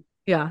awesome.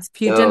 Yeah.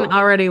 If you didn't So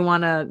already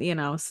want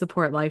to,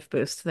 support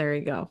LifeBoost, there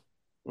you go.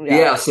 Yeah.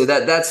 yeah, so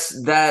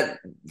that's that.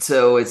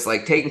 So it's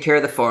like taking care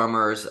of the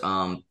farmers,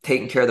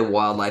 taking care of the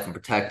wildlife, and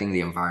protecting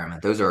the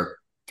environment. Those are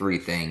three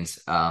things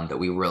that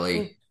we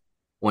really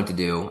want to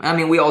do. I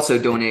mean, we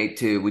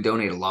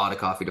donate a lot of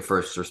coffee to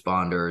first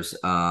responders,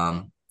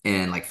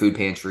 and like food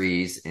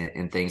pantries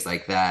and things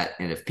like that.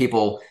 And if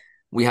people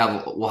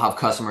we'll have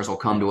customers will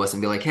come to us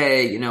and be like,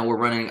 hey, we're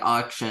running an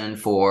auction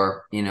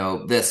for,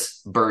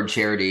 this bird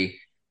charity,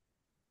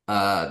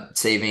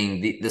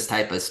 saving this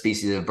type of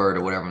species of bird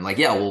or whatever. I'm like,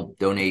 yeah, we'll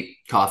donate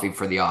coffee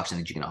for the auction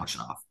that you can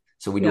auction off.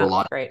 So we do a Yeah.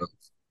 lot of Great. those.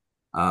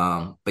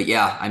 But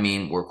yeah, I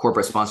mean, we're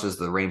corporate sponsors of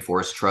the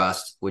Rainforest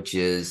Trust, which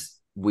is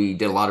we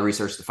did a lot of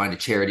research to find a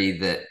charity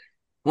that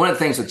one of the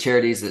things with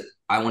charities that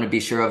I want to be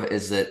sure of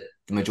is that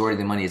the majority of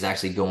the money is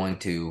actually going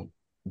to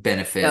Yep.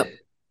 benefit Yep.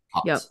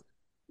 hops.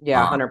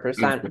 Yeah,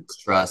 100%. Rainforest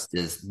Trust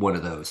is one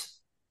of those.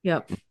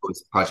 Yep.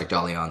 It's Project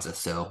Alianza,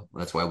 so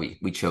that's why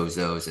we chose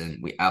those,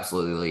 and we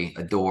absolutely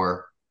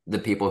adore the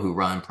people who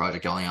run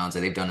Project Alianza.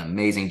 They've done an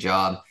amazing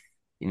job.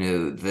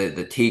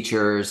 The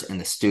teachers and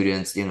the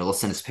students, they'll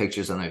send us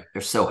pictures and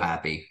they're so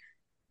happy.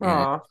 And it's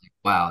Oh, like,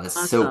 wow,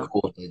 that's so Awesome.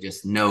 cool to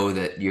just know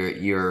that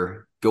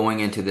you're going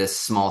into this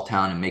small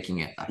town and making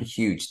it a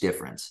huge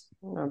difference,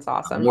 that's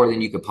awesome. more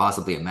than you could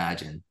possibly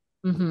imagine.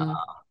 Mm-hmm.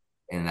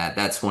 And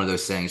that's one of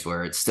those things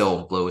where it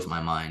still blows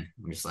my mind.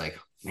 I'm just like,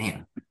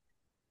 man,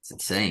 it's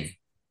insane.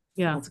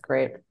 Yeah. That's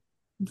great.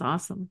 It's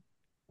awesome.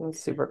 That's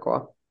super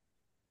cool.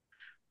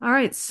 All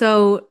right.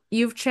 So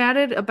you've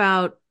chatted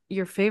about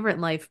your favorite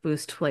Life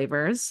Boost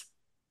flavors.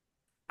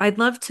 I'd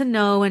love to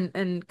know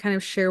and kind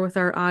of share with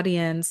our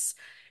audience,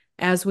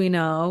 as we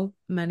know,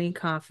 many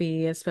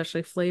coffee,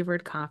 especially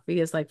flavored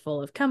coffee, is like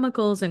full of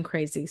chemicals and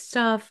crazy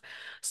stuff.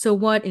 So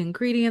what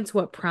ingredients,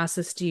 what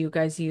process do you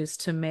guys use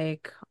to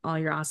make all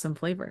your awesome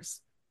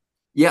flavors?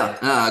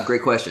 Yeah,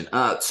 great question.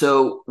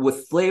 So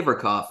with flavor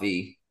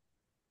coffee,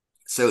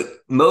 so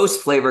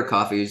most flavor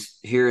coffees,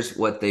 here's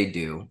what they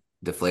do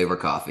to flavor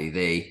coffee.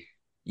 They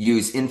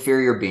use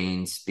inferior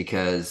beans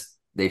because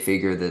they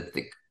figure that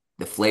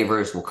the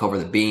flavors will cover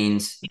the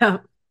beans. Yeah.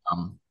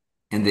 Um,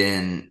 and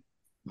then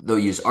they'll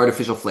use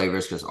artificial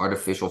flavors because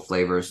artificial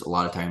flavors a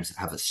lot of times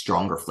have a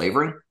stronger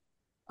flavoring.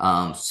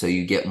 So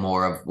you get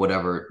more of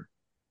whatever,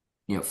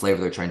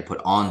 flavor they're trying to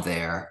put on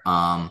there.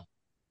 And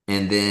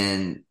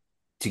then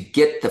to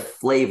get the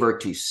flavor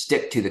to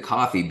stick to the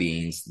coffee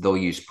beans, they'll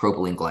use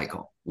propylene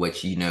glycol,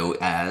 which you know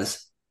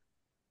as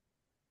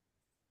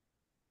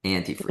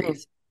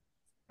antifreeze.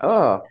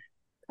 Oh,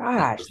 That's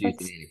gosh, what's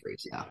used in that's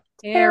antifreeze. Yeah.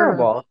 Terrible.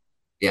 terrible.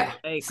 Yeah.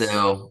 Yikes.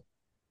 So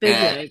Big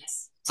uh,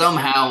 yikes.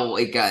 somehow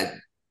it got,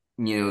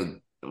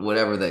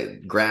 whatever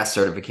the grass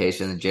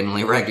certification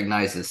generally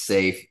recognized as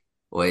safe,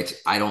 which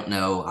I don't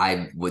know.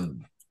 I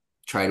would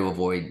try to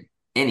avoid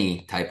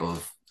any type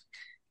of,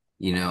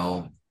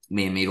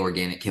 man-made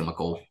organic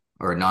chemical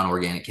or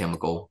non-organic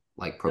chemical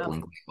like Yep.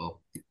 propylene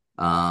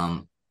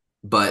glycol.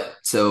 But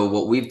so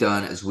what we've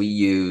done is we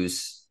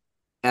use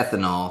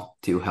ethanol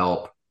to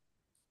help.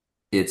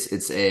 Which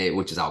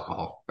is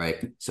alcohol,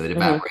 right? So it Hmm.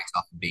 evaporates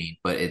off the bean,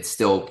 but it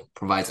still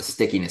provides a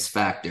stickiness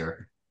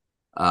factor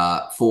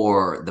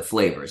for the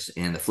flavors.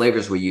 And the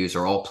flavors we use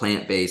are all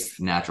plant-based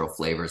natural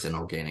flavors and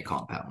organic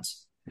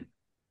compounds.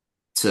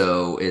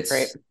 So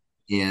Great.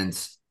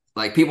 and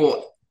like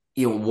people,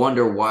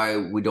 wonder why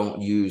we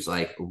don't use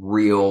like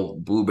real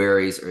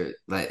blueberries or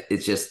like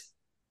it's just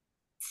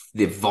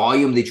the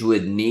volume that you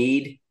would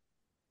need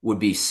would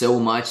be so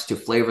much to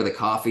flavor the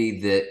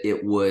coffee that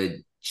it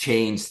would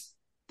change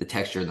the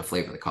texture and the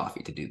flavor of the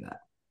coffee to do that.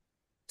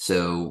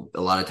 So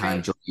a lot of Right.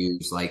 times you'll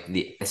use like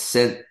the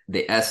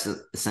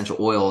essential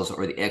oils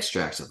or the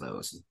extracts of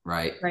those,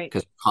 right? Right.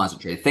 Because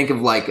concentrated. Think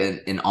of like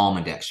an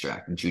almond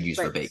extract that you'd use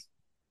for Right. baking.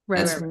 Right.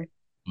 That's Right. Right.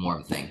 more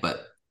of a thing.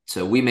 But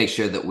so we make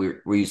sure that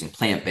we're using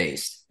plant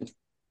based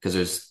because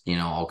there's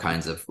all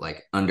kinds of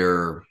like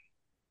under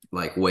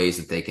like ways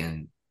that they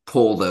can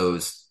pull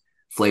those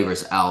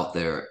flavors out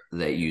there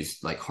that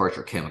use like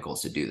harsher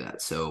chemicals to do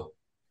that. So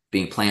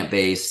being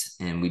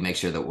plant-based and we make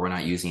sure that we're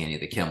not using any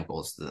of the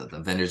chemicals, the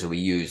vendors that we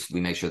use, we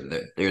make sure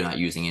that they're not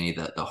using any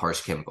of the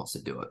harsh chemicals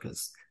to do it.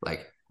 Cause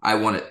like I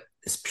want it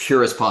as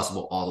pure as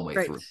possible all the way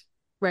Right. through.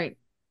 Right.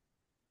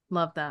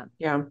 Love that.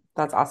 Yeah,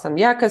 that's awesome.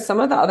 Yeah, because some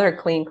of the other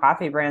clean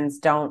coffee brands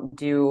don't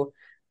do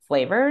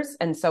flavors.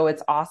 And so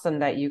it's awesome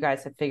that you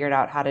guys have figured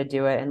out how to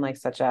do it in like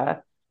such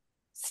a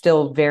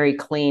still very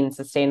clean,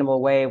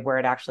 sustainable way where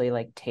it actually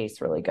like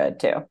tastes really good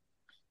too.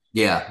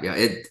 Yeah. Yeah.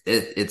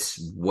 It's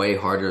way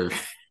harder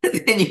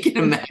than you can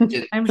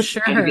imagine I'm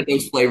trying to get sure.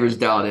 those flavors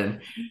down.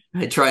 And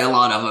I try a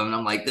lot of them and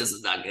I'm like, this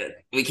is not good.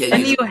 We can't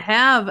And use you it.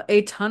 have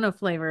a ton of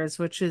flavors,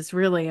 which is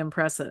really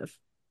impressive.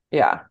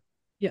 Yeah.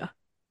 Yeah.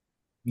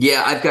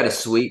 Yeah. I've got a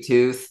sweet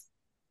tooth.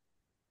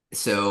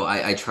 So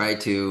I try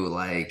to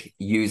like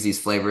use these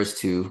flavors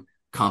to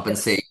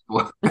compensate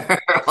Yes. for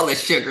all the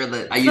sugar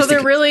that I So used they're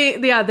to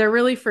really, yeah, they're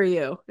really for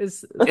you.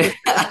 Is consume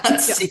yeah.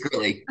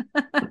 secretly.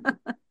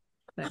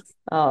 Nice.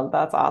 Oh,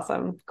 that's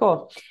awesome.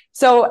 Cool.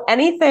 So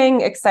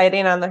anything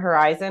exciting on the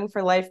horizon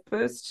for Life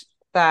Boost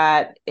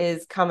that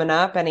is coming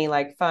up? Any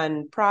like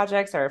fun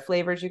projects or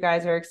flavors you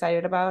guys are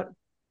excited about?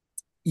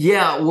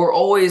 Yeah, we're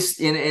always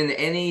in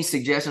any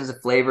suggestions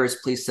of flavors,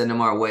 please send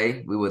them our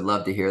way. We would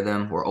love to hear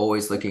them. We're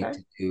always looking Okay.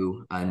 to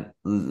do,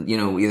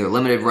 either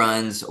limited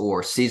runs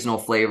or seasonal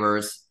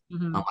flavors.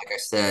 Hmm. Like I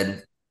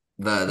said,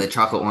 the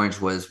chocolate orange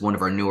was one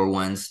of our newer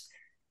ones,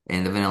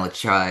 and the vanilla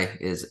chai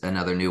is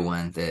another new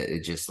one that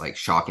it just like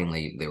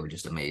shockingly they were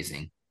just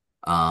amazing.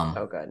 Oh,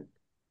 Um, good.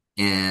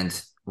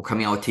 and we're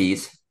coming out with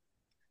teas.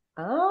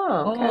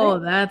 Oh, okay. Oh,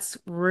 that's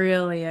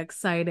really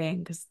exciting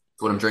because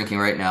What I'm drinking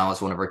right now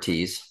is one of our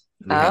teas.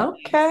 We have nice.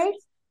 Okay.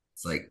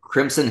 it's like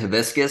crimson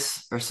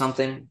hibiscus or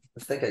something.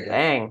 I think I got.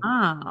 Dang.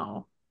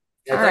 Wow.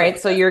 Yeah, I All thought it right.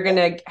 was So you're going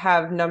to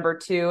have number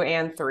two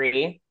and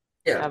three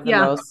yeah, of the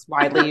Yeah. most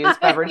widely used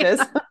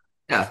beverages.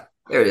 yeah.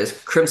 There it is.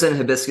 Crimson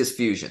hibiscus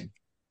fusion.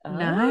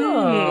 Nice.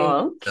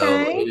 Oh, So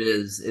okay.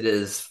 it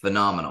is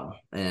phenomenal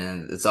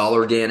and it's all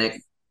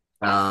organic.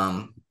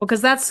 Well,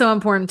 because that's so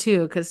important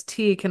too, because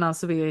tea can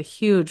also be a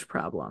huge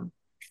problem.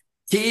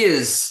 Tea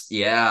is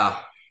yeah,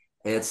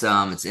 it's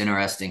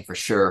interesting for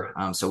sure.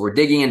 So we're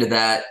digging into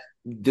that,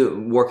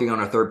 working on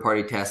our third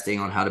party testing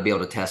on how to be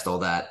able to test all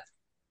that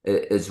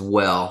as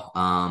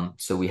well.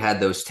 So we had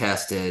those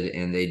tested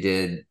and they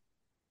did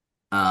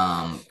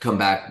come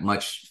back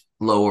much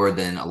lower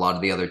than a lot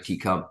of the other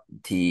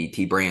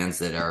tea brands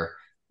that are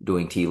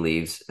doing tea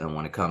leaves and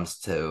when it comes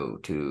to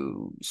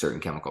certain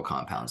chemical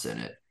compounds in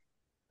it.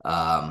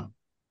 Um,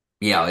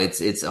 yeah,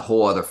 it's a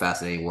whole other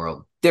fascinating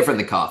world, different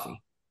than coffee.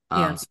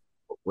 Yeah. So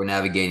we're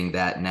navigating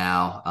that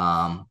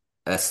now.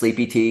 A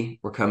sleepy tea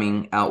we're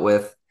coming out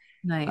with.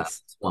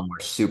 Nice. It's one we're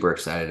super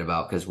excited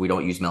about because we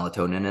don't use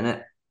melatonin in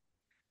it.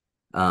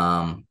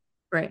 Um,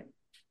 Right.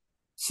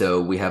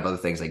 So we have other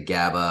things like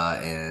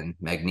GABA and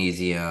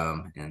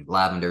magnesium and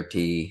lavender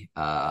tea,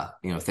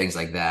 things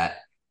like that.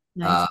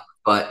 Nice. Uh,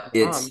 but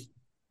Mom. it's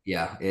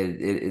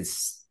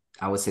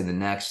I would say the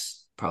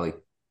next probably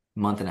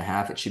month and a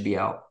half it should be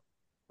out.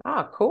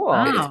 Oh, cool.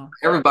 It's Wow.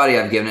 everybody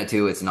I've given it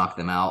to, it's knocked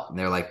them out. And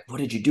they're like, "What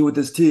did you do with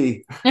this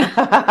tea?"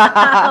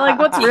 Like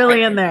what's really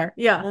Secret, in there?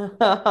 Yeah.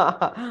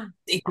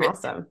 secret.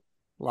 Awesome.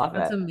 Love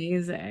That's it.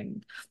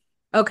 amazing.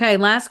 Okay,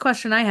 last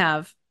question I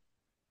have.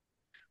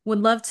 Would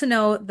love to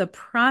know the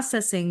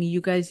processing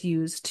you guys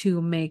use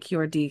to make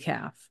your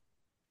decaf.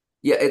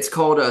 Yeah, it's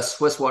called a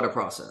Swiss water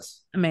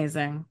process.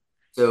 Amazing.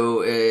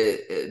 So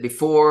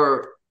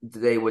before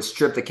they would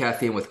strip the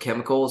caffeine with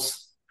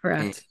chemicals,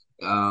 and Correct.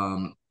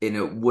 and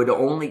it would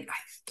only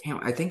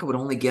I think it would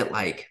only get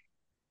like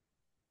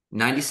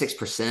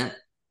 96%,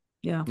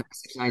 Yeah.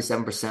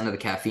 97% of the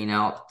caffeine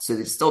out. So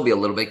there'd still be a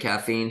little bit of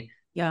caffeine.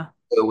 Yeah.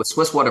 So with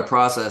Swiss water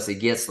process, it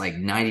gets like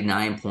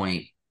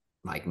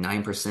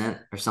 99.9%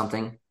 or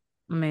something. Oh,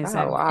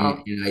 Amazing.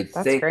 wow. And I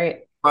That's think great.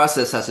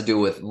 process has to do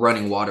with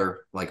running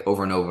water like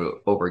over and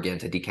over again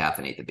to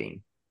decaffeinate the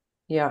bean.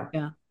 Yeah.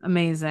 Yeah.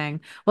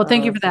 Amazing. Well,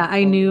 thank Oh, you for that's so that.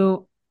 I cool.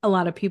 knew a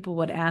lot of people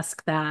would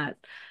ask that.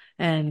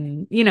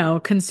 And,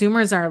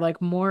 consumers are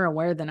like more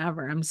aware than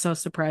ever. I'm so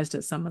surprised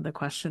at some of the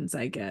questions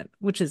I get,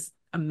 which is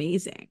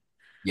amazing.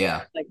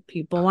 Yeah. Like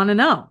people want to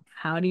know,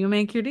 how do you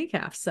make your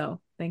decaf? So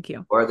thank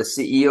you. Or the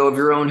CEO of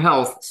your own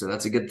health. So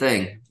that's a good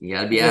thing. You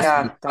got to be asking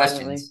Yeah, these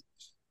definitely. questions.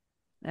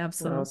 Oh,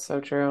 Absolutely. so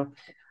true.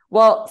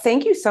 Well,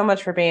 thank you so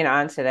much for being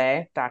on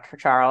today, Dr.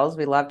 Charles.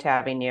 We loved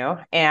having you.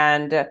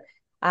 And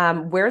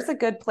where's a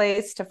good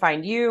place to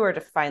find you or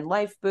to find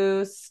Life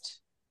Boost?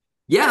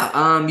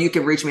 Yeah. You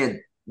can reach me at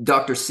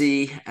Dr.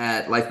 C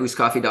at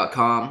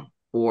lifeboostcoffee.com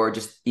or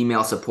just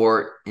email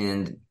support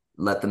and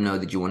let them know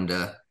that you wanted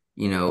to,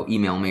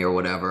 email me or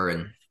whatever.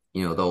 And,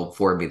 they'll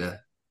forward me the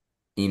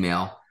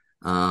email.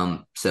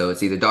 So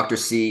it's either Dr.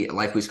 C at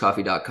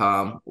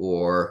lifeboostcoffee.com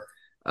or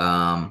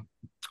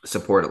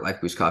support at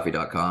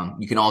lifeboostcoffee.com.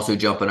 You can also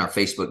jump in our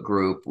Facebook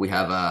group. We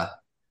have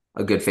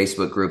a good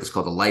Facebook group. It's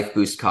called the Life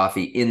Boost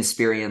Coffee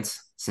Insperience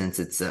since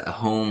it's a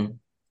home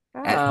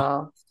at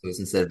home. Oh, So it's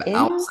instead of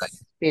outside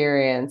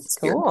experience. experience.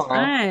 Cool.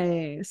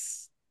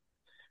 Nice.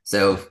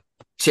 So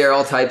share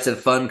all types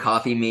of fun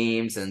coffee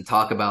memes and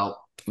talk about,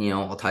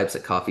 all types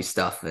of coffee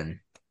stuff and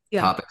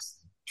Yeah. topics,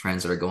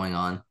 trends that are going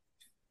on.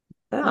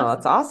 Oh,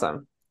 that's Awesome.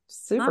 awesome.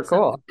 Super Awesome.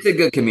 cool. It's a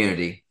good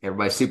community.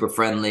 Everybody's super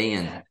friendly.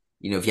 And,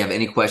 if you have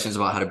any questions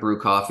about how to brew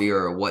coffee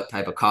or what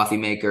type of coffee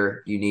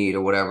maker you need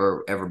or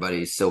whatever,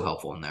 everybody's so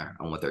helpful in there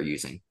on what they're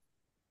using.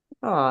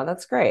 Oh,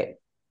 that's great.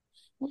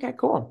 Okay,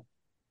 cool.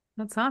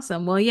 That's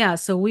awesome. Well, yeah,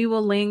 so we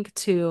will link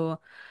to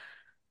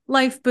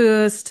Life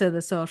Boost, to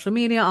the social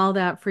media, all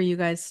that for you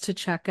guys to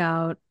check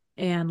out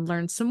and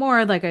learn some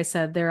more. Like I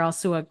said, they're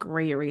also a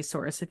great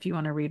resource if you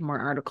want to read more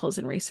articles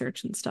and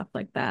research and stuff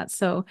like that.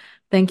 So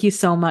thank you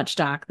so much,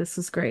 Doc. This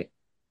was great.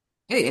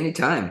 Hey,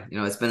 anytime.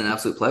 It's been an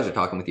absolute pleasure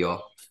talking with you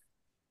all.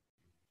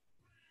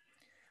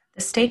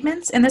 The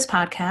statements in this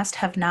podcast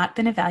have not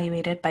been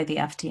evaluated by the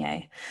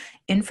FDA.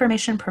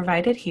 Information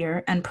provided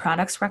here and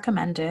products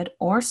recommended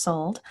or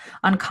sold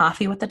on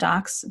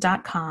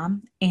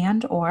coffeewiththedocs.com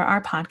and or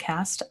our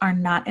podcast are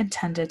not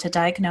intended to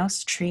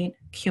diagnose, treat,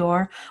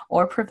 cure,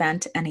 or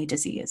prevent any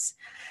disease.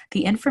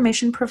 The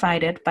information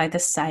provided by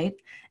this site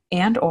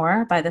and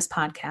or by this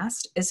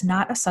podcast is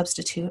not a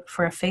substitute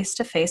for a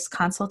face-to-face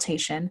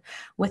consultation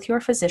with your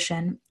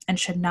physician and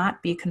should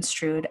not be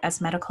construed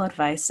as medical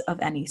advice of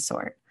any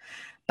sort.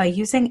 By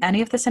using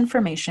any of this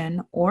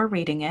information or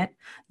reading it,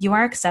 you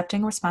are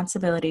accepting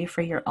responsibility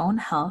for your own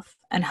health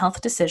and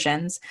health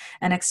decisions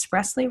and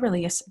expressly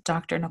release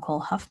Dr. Nicole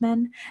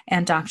Huffman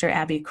and Dr.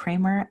 Abby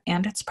Kramer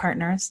and its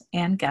partners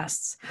and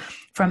guests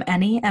from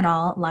any and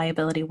all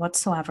liability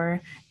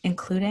whatsoever,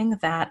 including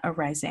that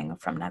arising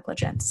from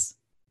negligence.